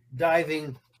humanoid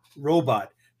diving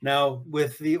robot. Now,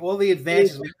 with all the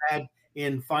advances we've had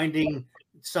in finding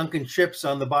sunken ships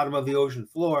on the bottom of the ocean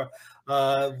floor,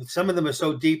 some of them are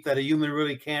so deep that a human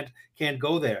really can't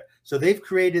go there. So they've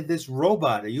created this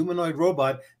robot, a humanoid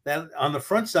robot that on the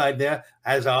front side there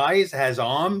has eyes, has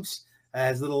arms,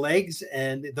 has little legs,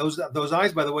 and those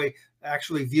eyes, by the way,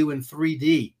 actually view in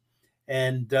 3D.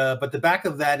 And but the back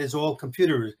of that is all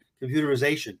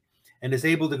computerization, and is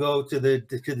able to go to the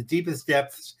deepest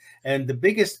depths. And the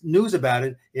biggest news about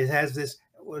it, it has this,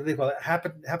 what do they call it,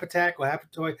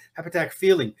 haptic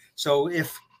feeling. So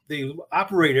if the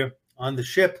operator on the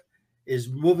ship is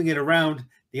moving it around,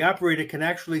 the operator can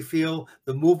actually feel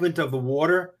the movement of the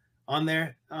water on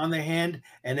their hand,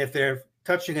 and if they're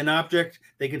touching an object,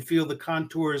 they can feel the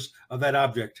contours of that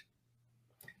object.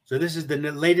 So this is the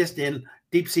latest in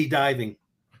deep sea diving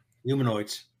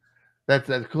humanoids. That's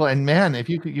cool. And man, if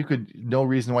you could, no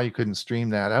reason why you couldn't stream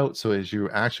that out. So as you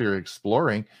actually are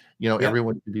exploring, Yep.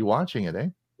 everyone could be watching it, eh?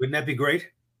 Wouldn't that be great?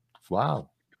 Wow.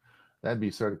 That'd be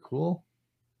sort of cool.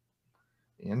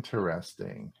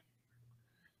 Interesting.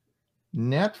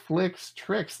 Netflix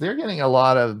tricks. They're getting a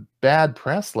lot of bad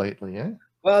press lately, eh?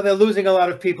 Well, they're losing a lot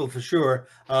of people for sure,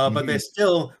 but they're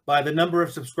still, by the number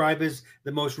of subscribers,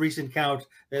 the most recent count,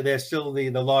 they're still the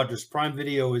largest. Prime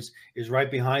Video is right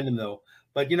behind them, though.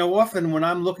 But, often when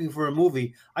I'm looking for a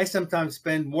movie, I sometimes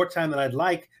spend more time than I'd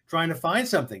like trying to find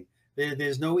something.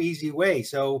 There's no easy way.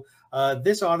 So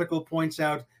this article points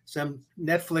out some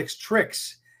Netflix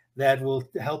tricks that will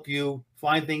help you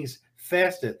find things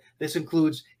faster. This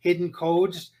includes hidden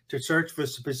codes to search for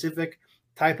specific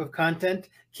type of content,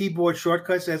 keyboard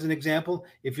shortcuts as an example,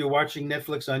 if you're watching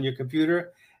Netflix on your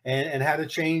computer, and how to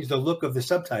change the look of the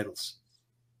subtitles.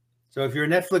 So if you're a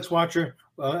Netflix watcher,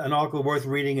 an article worth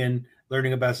reading and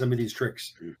learning about some of these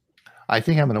tricks. I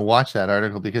think I'm going to watch that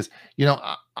article because, Gail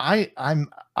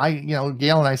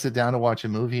and I sit down to watch a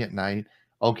movie at night.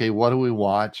 Okay, what do we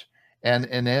watch? And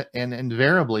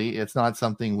invariably it's not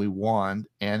something we want,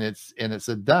 and it's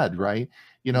a dud, right?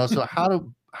 So how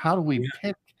do we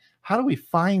pick? How do we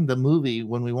find the movie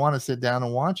when we want to sit down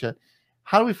and watch it?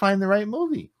 How do we find the right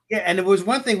movie? Yeah, and it was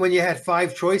one thing when you had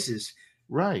 5 choices.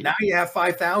 Right. Now you have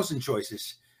 5,000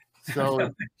 choices.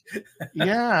 So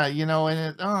yeah,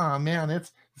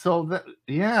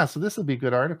 so this would be a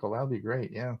good article. That would be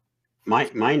great. Yeah. My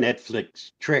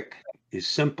Netflix trick is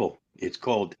simple. It's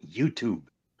called YouTube.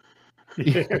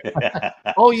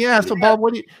 Oh yeah. So Bob,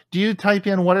 what do you type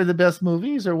in? What are the best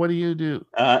movies, or what do you do?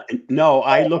 No,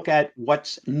 I look at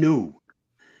what's new,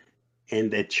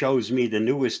 and it shows me the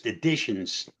newest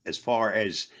editions as far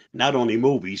as not only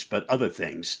movies but other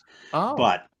things. Oh,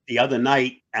 But the other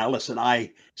night, Alice and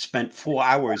I spent 4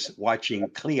 hours watching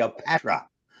Cleopatra.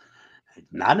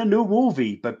 Not a new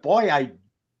movie, but boy, I,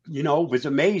 was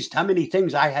amazed how many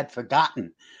things I had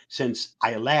forgotten since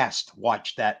I last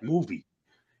watched that movie.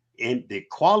 And the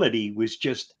quality was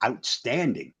just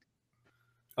outstanding.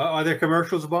 Are there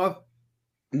commercials, Bob?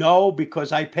 No,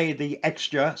 because I pay the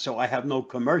extra, so I have no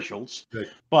commercials. Good.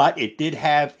 But it did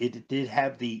have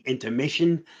the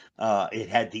intermission. It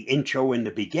had the intro in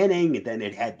the beginning, and then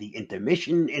it had the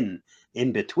intermission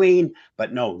in between.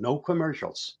 But no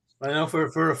commercials. I know for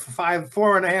a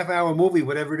 4.5 hour movie,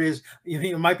 whatever it is,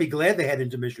 you might be glad they had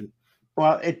intermission.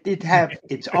 Well, it did have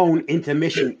its own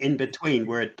intermission in between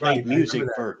where it played Right, I remember music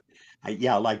that. for,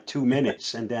 like 2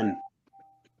 minutes, and then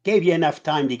gave you enough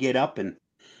time to get up and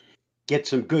get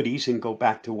some goodies and go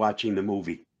back to watching the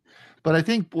movie. but I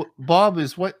think Bob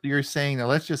is what you're saying. Now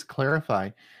let's just clarify.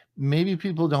 Maybe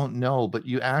people don't know, but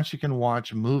you actually can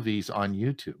watch movies on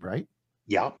YouTube, right?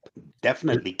 Yep,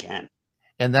 definitely can.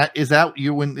 And that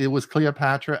you when it was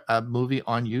Cleopatra, a movie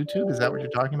on YouTube? Is that what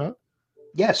you're talking about?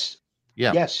 Yes.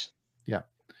 Yeah. Yes. Yeah.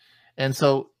 And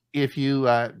so if you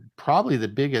probably the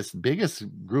biggest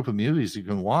group of movies you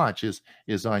can watch is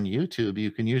on YouTube.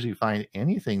 You can usually find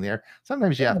anything there.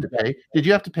 Sometimes you have to pay. Did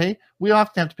you have to pay? We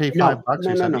often have to pay $5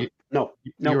 or something. No.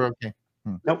 You're okay.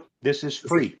 Nope. This is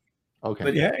free. Okay.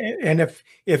 But yeah, and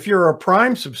if you're a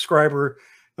Prime subscriber,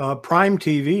 Prime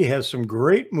TV has some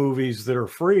great movies that are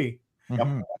free,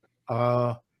 Mhm.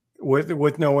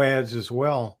 with no ads as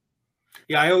well.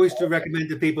 Yeah, I always do recommend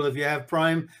to people, if you have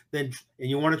Prime, and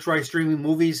you want to try streaming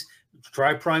movies,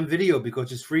 try Prime Video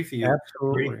because it's free for you.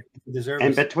 Absolutely. The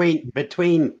service. And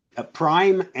between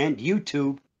Prime and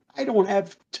YouTube, I don't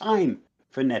have time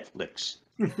for Netflix.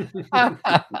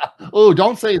 Oh,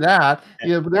 don't say that.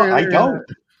 Yeah, but Well, I there- don't.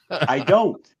 I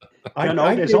don't.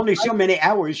 I There's gave- only so many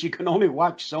hours. You can only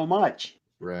watch so much.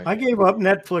 Right. I gave up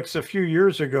Netflix a few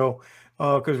years ago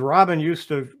because Robin used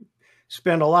to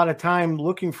spend a lot of time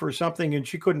looking for something and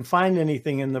she couldn't find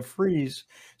anything in the freeze.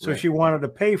 So Right. she wanted to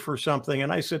pay for something.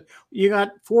 And I said, you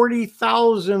got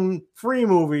 40,000 free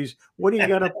movies. What do you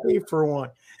got to pay for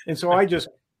one? And so I just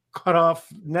cut off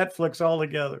Netflix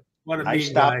altogether. What a I mean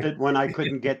stopped guy. it when I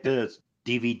couldn't get the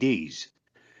DVDs.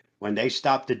 When they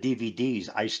stopped the DVDs,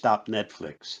 I stopped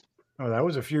Netflix. Oh, that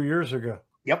was a few years ago.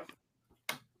 Yep.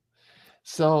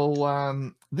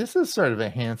 So this is sort of a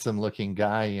handsome looking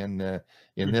guy in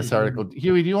this article.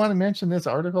 Huey, do you want to mention this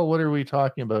article? What are we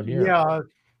talking about here? Yeah,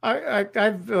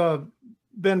 I've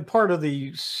been part of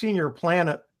the Senior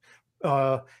Planet.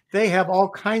 They have all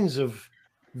kinds of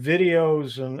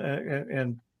videos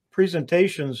and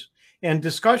presentations and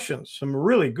discussions, some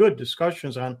really good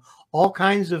discussions on all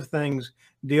kinds of things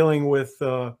dealing with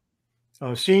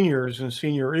seniors and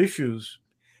senior issues.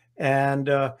 And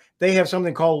they have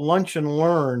something called Lunch and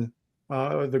Learn,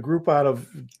 the group out of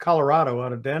Colorado,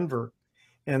 out of Denver.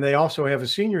 And they also have a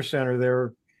senior center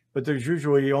there, but there's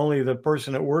usually only the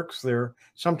person that works there.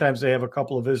 Sometimes they have a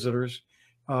couple of visitors,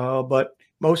 but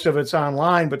most of it's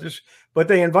online. But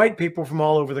they invite people from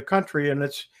all over the country, and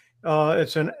it's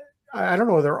an, I don't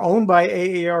know, they're owned by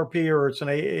AARP or it's an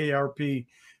AARP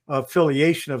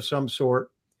affiliation of some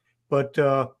sort. But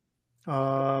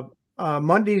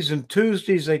Mondays and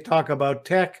Tuesdays they talk about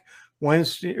tech.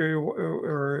 Wednesday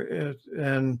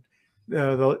and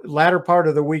the latter part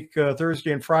of the week,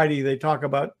 Thursday and Friday, they talk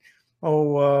about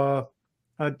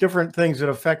different things that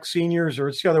affect seniors, or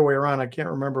it's the other way around. I can't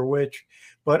remember which.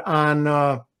 But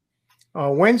on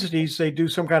Wednesdays, they do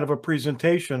some kind of a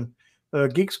presentation.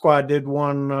 Geek Squad did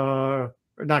one,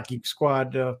 not Geek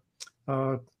Squad.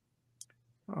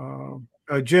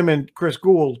 Jim and Chris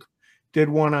Gould did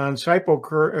one on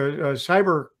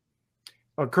cyber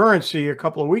currency a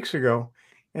couple of weeks ago,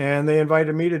 and they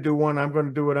invited me to do one. I'm going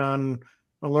to do it on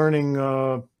learning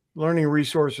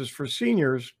resources for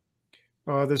seniors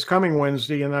this coming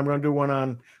Wednesday, and I'm going to do one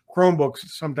on Chromebooks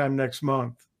sometime next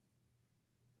month.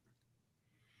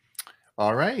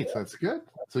 All right, that's good.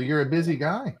 So you're a busy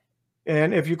guy.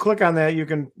 And if you click on that, you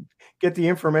can get the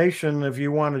information if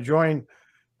you want to join.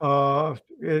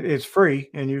 It's free,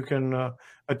 and you can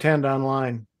attend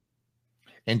online.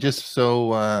 And just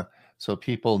so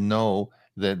people know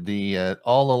that the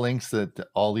all the links that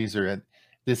all these are at,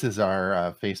 this is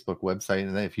our Facebook website,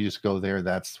 and if you just go there,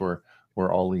 that's where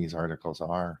all these articles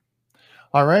are.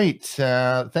 All right,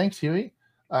 thanks, Huey.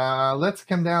 Let's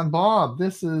come down, Bob.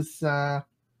 This is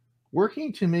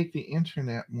working to make the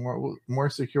internet more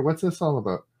secure. What's this all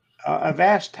about?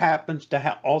 Avast happens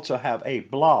to also have a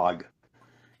blog,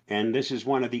 and this is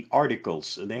one of the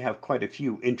articles. And they have quite a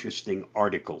few interesting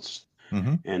articles.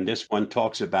 Mm-hmm. And this one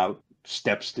talks about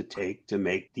steps to take to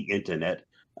make the internet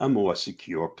a more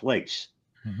secure place.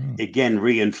 Mm-hmm. Again,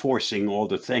 reinforcing all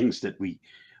the things that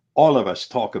all of us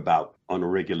talk about on a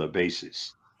regular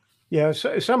basis. Yeah,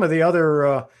 so some of the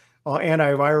other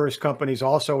antivirus companies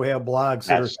also have blogs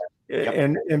that are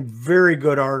and very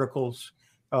good articles.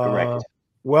 Correct.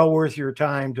 Well worth your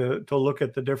time to look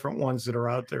at the different ones that are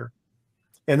out there.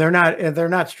 And they're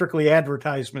not strictly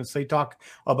advertisements. They talk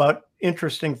about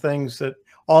interesting things that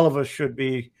all of us should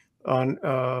be on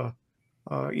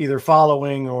either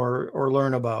following or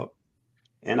learn about.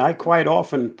 And I quite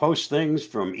often post things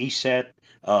from ESET,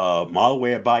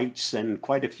 Malwarebytes, and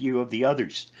quite a few of the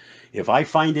others. If I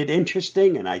find it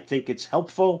interesting and I think it's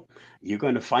helpful, you're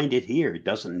going to find it here. It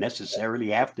doesn't necessarily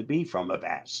have to be from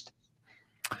Avast.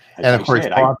 As and of course,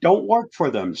 said, I don't work for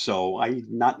them, so I'm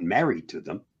not married to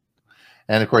them.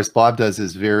 And of course, Bob does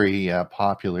his very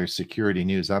popular security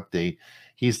news update.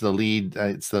 He's the lead.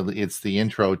 It's the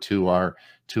intro to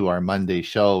our Monday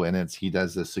show, and he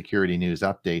does the security news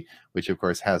update, which of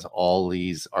course has all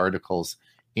these articles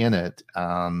in it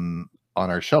on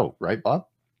our show, right, Bob?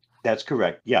 That's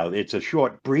correct. Yeah, it's a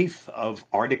short brief of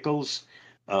articles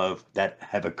that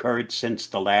have occurred since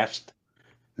the last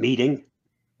meeting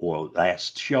or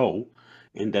last show,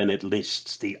 and then it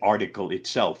lists the article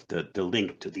itself, the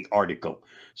link to the article.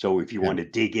 So if you want to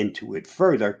dig into it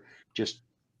further, just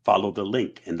follow the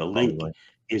link, and the link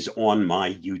is on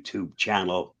my YouTube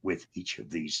channel with each of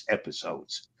these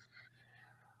episodes.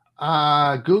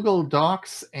 Google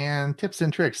Docs and tips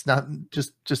and tricks. Not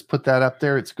just put that up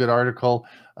there. It's a good article.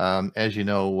 As you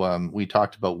know, we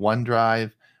talked about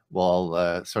OneDrive.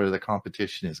 Well, sort of the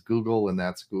competition is Google, and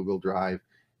that's Google Drive,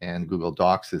 and Google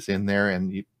Docs is in there,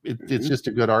 and it's just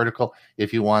a good article.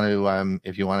 If you want to,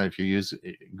 if you use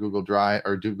Google Drive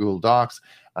or do Google Docs,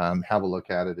 have a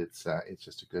look at it. It's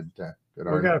just a good article.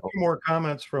 We got a few more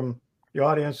comments from the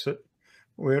audience that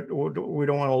we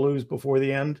don't want to lose before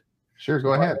the end. Sure,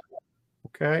 go ahead.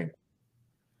 Okay.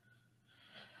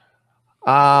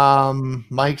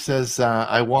 Mike says,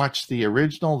 I watched the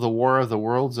original The War of the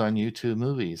Worlds on YouTube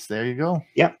Movies. There you go.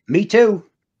 Yep, me too.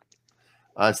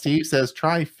 Steve says,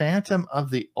 try Phantom of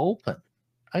the Open.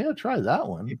 I gotta try that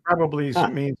one. He probably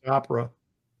means opera.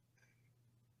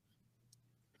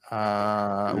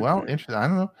 Well, interesting. I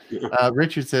don't know.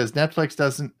 Richard says, Netflix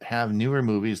doesn't have newer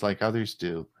movies like others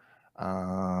do.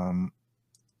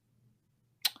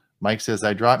 Mike says,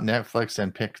 I dropped Netflix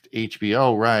and picked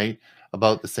HBO, right?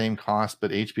 About the same cost, but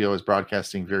HBO is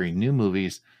broadcasting very new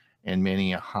movies and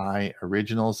many high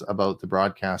originals about the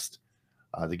broadcast,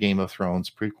 the Game of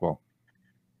Thrones prequel.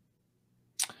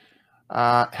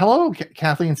 Hello,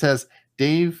 Kathleen says,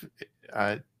 Dave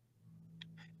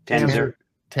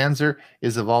Tanzer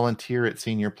is a volunteer at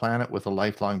Senior Planet with a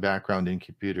lifelong background in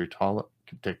computer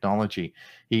technology.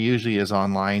 He usually is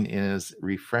online and is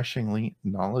refreshingly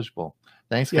knowledgeable.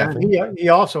 Thanks, Kathleen. He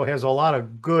also has a lot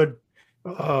of good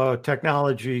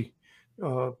technology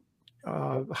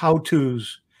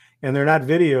how-tos, and they're not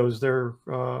videos; they're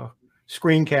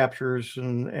screen captures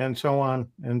and so on.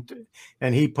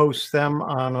 And he posts them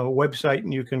on a website,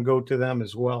 and you can go to them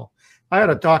as well. I had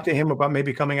to talk to him about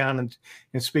maybe coming on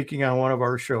and speaking on one of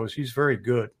our shows. He's very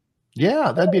good.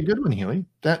 Yeah, that'd be a good one, Huey.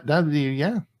 That'd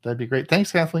be great.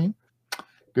 Thanks, Kathleen.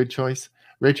 Good choice.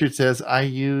 Richard says, I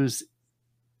use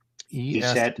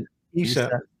ESET.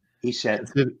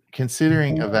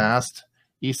 Considering Avast,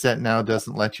 ESET now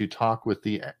doesn't let you talk with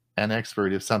an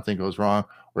expert if something goes wrong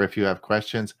or if you have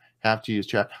questions. Have to use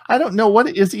chat. I don't know,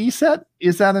 what is ESET?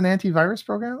 Is that an antivirus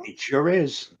program? It sure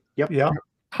is. Yep. Yeah.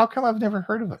 How come I've never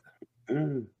heard of it?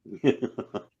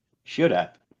 Should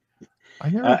have.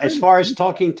 As far as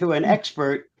talking to an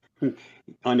expert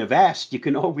on Avast, you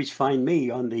can always find me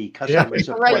on the customer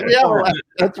support.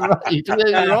 That's right. You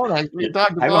talk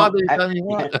to Bob anytime you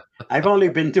want. I've only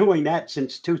been doing that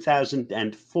since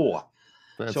 2004.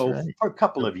 That's so right. For a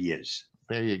couple of years.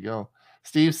 There you go.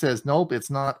 Steve says, nope, it's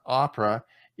not opera.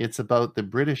 It's about the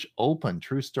British Open.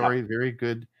 True story. Yep. Very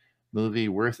good movie,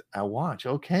 worth a watch.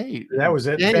 Okay. That was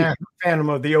it. Phantom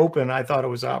of the Open. I thought it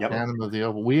was opera. Yep. Phantom of the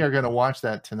Open. We are going to watch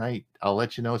that tonight. I'll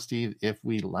let you know, Steve, if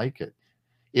we like it.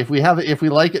 If we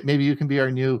like it, maybe you can be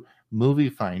our new movie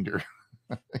finder.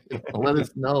 Let us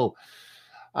know.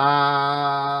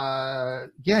 Yeah,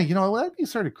 that'd be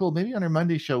sort of cool. Maybe on our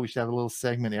Monday show, we should have a little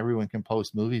segment. Everyone can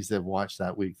post movies they've watched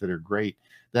that week that are great.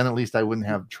 Then at least I wouldn't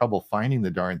have trouble finding the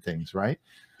darn things, right?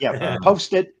 Yeah,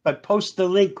 post it, but post the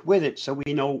link with it so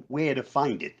we know where to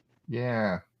find it.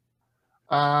 Yeah.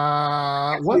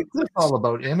 What's this all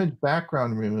about? Image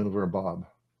background remover, Bob.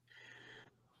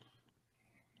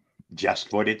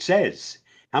 Just what it says.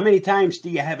 How many times do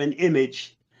you have an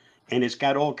image and it's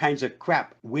got all kinds of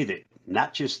crap with it?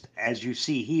 Not just as you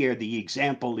see here, the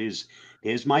example is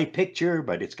here's my picture,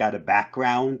 but it's got a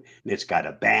background and it's got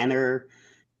a banner.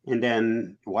 And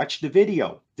then watch the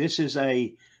video. This is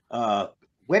a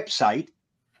website,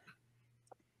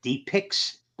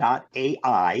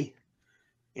 depix.ai,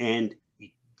 and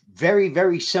very,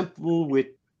 very simple. With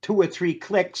 2 or 3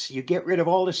 clicks, you get rid of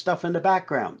all the stuff in the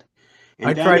background. And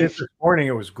I then tried it this morning.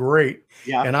 It was great.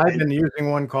 Yeah, And I've been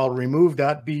using one called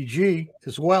remove.bg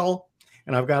as well.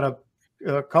 And I've got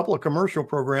a couple of commercial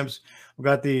programs. I've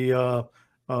got the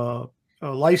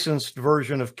licensed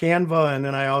version of Canva, and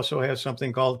then I also have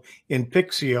something called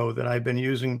InPixio that I've been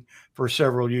using for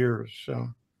several years. So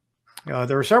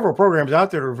there are several programs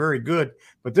out there that are very good,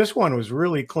 but this one was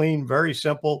really clean, very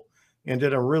simple, and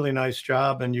did a really nice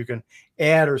job. And you can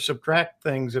add or subtract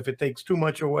things. If it takes too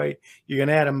much away, you can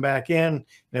add them back in. And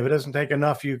if it doesn't take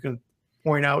enough, you can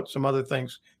point out some other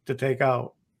things to take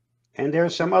out. and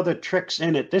there's some other tricks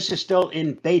in it. This is still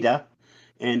in beta,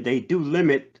 and they do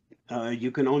limit.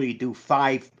 You can only do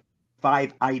five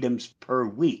items per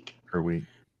week. Per week.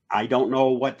 I don't know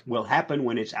what will happen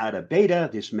when it's out of beta.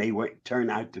 This may turn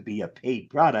out to be a paid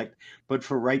product, but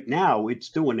for right now, it's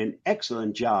doing an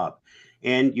excellent job.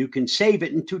 And you can save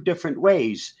it in 2 different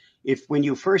ways. If when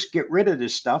you first get rid of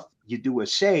this stuff, you do a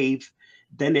save,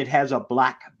 then it has a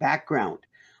black background.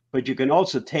 But you can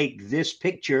also take this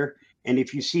picture, and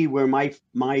if you see where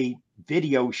my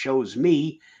video shows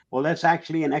me, well, that's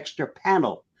actually an extra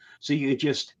panel. So you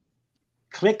just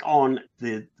click on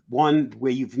the one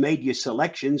where you've made your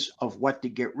selections of what to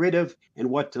get rid of and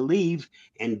what to leave,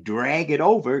 and drag it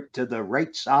over to the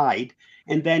right side.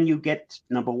 And then you get,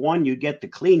 number one, you get the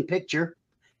clean picture,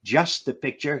 just the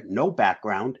picture, no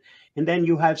background. And then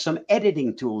you have some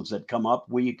editing tools that come up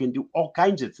where you can do all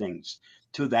kinds of things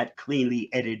to that cleanly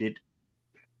edited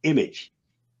image.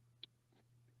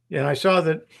 And I saw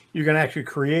that you can actually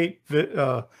create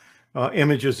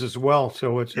images as well.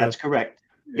 So it's That's correct.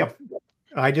 Yep.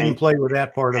 I didn't play with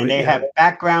that part of it. And they yet. have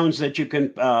backgrounds that you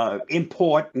can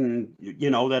import, and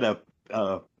that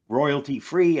are royalty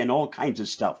free and all kinds of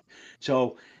stuff.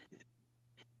 So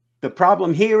the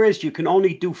problem here is you can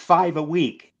only do 5 a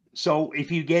week. So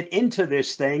if you get into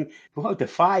this thing, well, the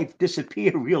 5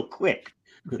 disappear real quick.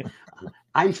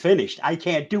 I'm finished. I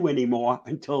can't do any more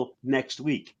until next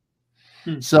week.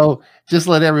 So just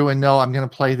let everyone know I'm going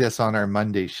to play this on our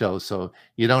Monday show, so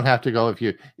you don't have to go if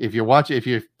you're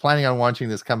planning on watching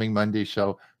this coming Monday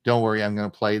show. Don't worry, I'm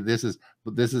going to play this is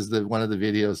one of the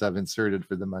videos I've inserted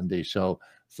for the Monday show.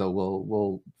 So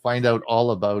we'll find out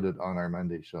all about it on our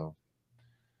Monday show.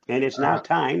 And it's now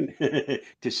time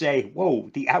to say, whoa,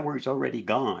 the hour's already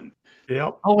gone.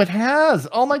 Yep. Oh, it has.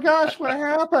 Oh my gosh, what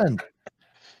happened?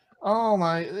 Oh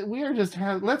my, we are just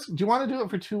do you want to do it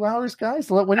for 2 hours,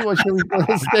 guys? What do you want?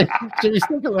 Should we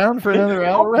stick around for another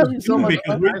hour? We're having so much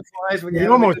fun. We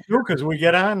almost do, because we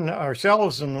get on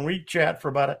ourselves and we chat for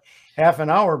about a half an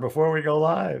hour before we go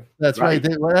live. That's right.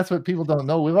 That's what people don't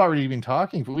know. We've already been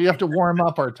talking, but we have to warm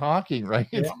up our talking, right?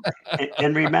 Yeah.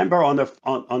 And remember, on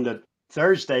the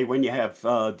Thursday, when you have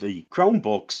the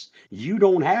Chromebooks, you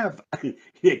don't have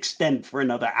extend for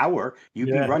another hour. You'd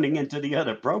be running into the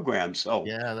other program. So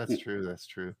yeah, that's true. That's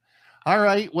true. All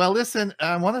right. Well, listen,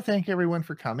 I want to thank everyone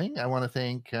for coming. I want to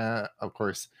thank, of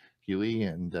course, Huey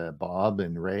and Bob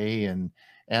and Ray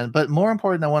but more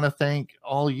important, I want to thank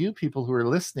all you people who are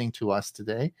listening to us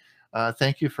today.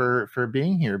 Thank you for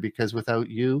being here, because without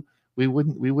you, we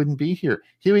wouldn't be here.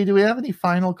 Huey, do we have any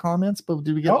final comments? But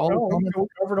did we get all the comments? We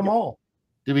covered them all.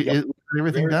 Did we? Is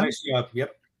everything done? Nice job.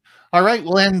 Yep. All right.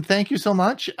 Well, then, thank you so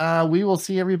much. We will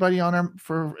see everybody on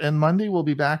Monday. We'll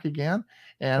be back again,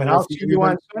 and I'll see you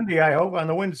on Sunday. I hope on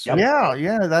the Wednesday.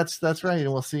 Yeah, that's right.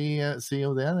 And we'll see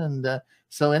you then. And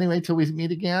so anyway, till we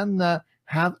meet again,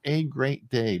 have a great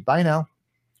day. Bye now.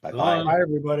 Bye-bye. Bye,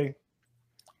 everybody.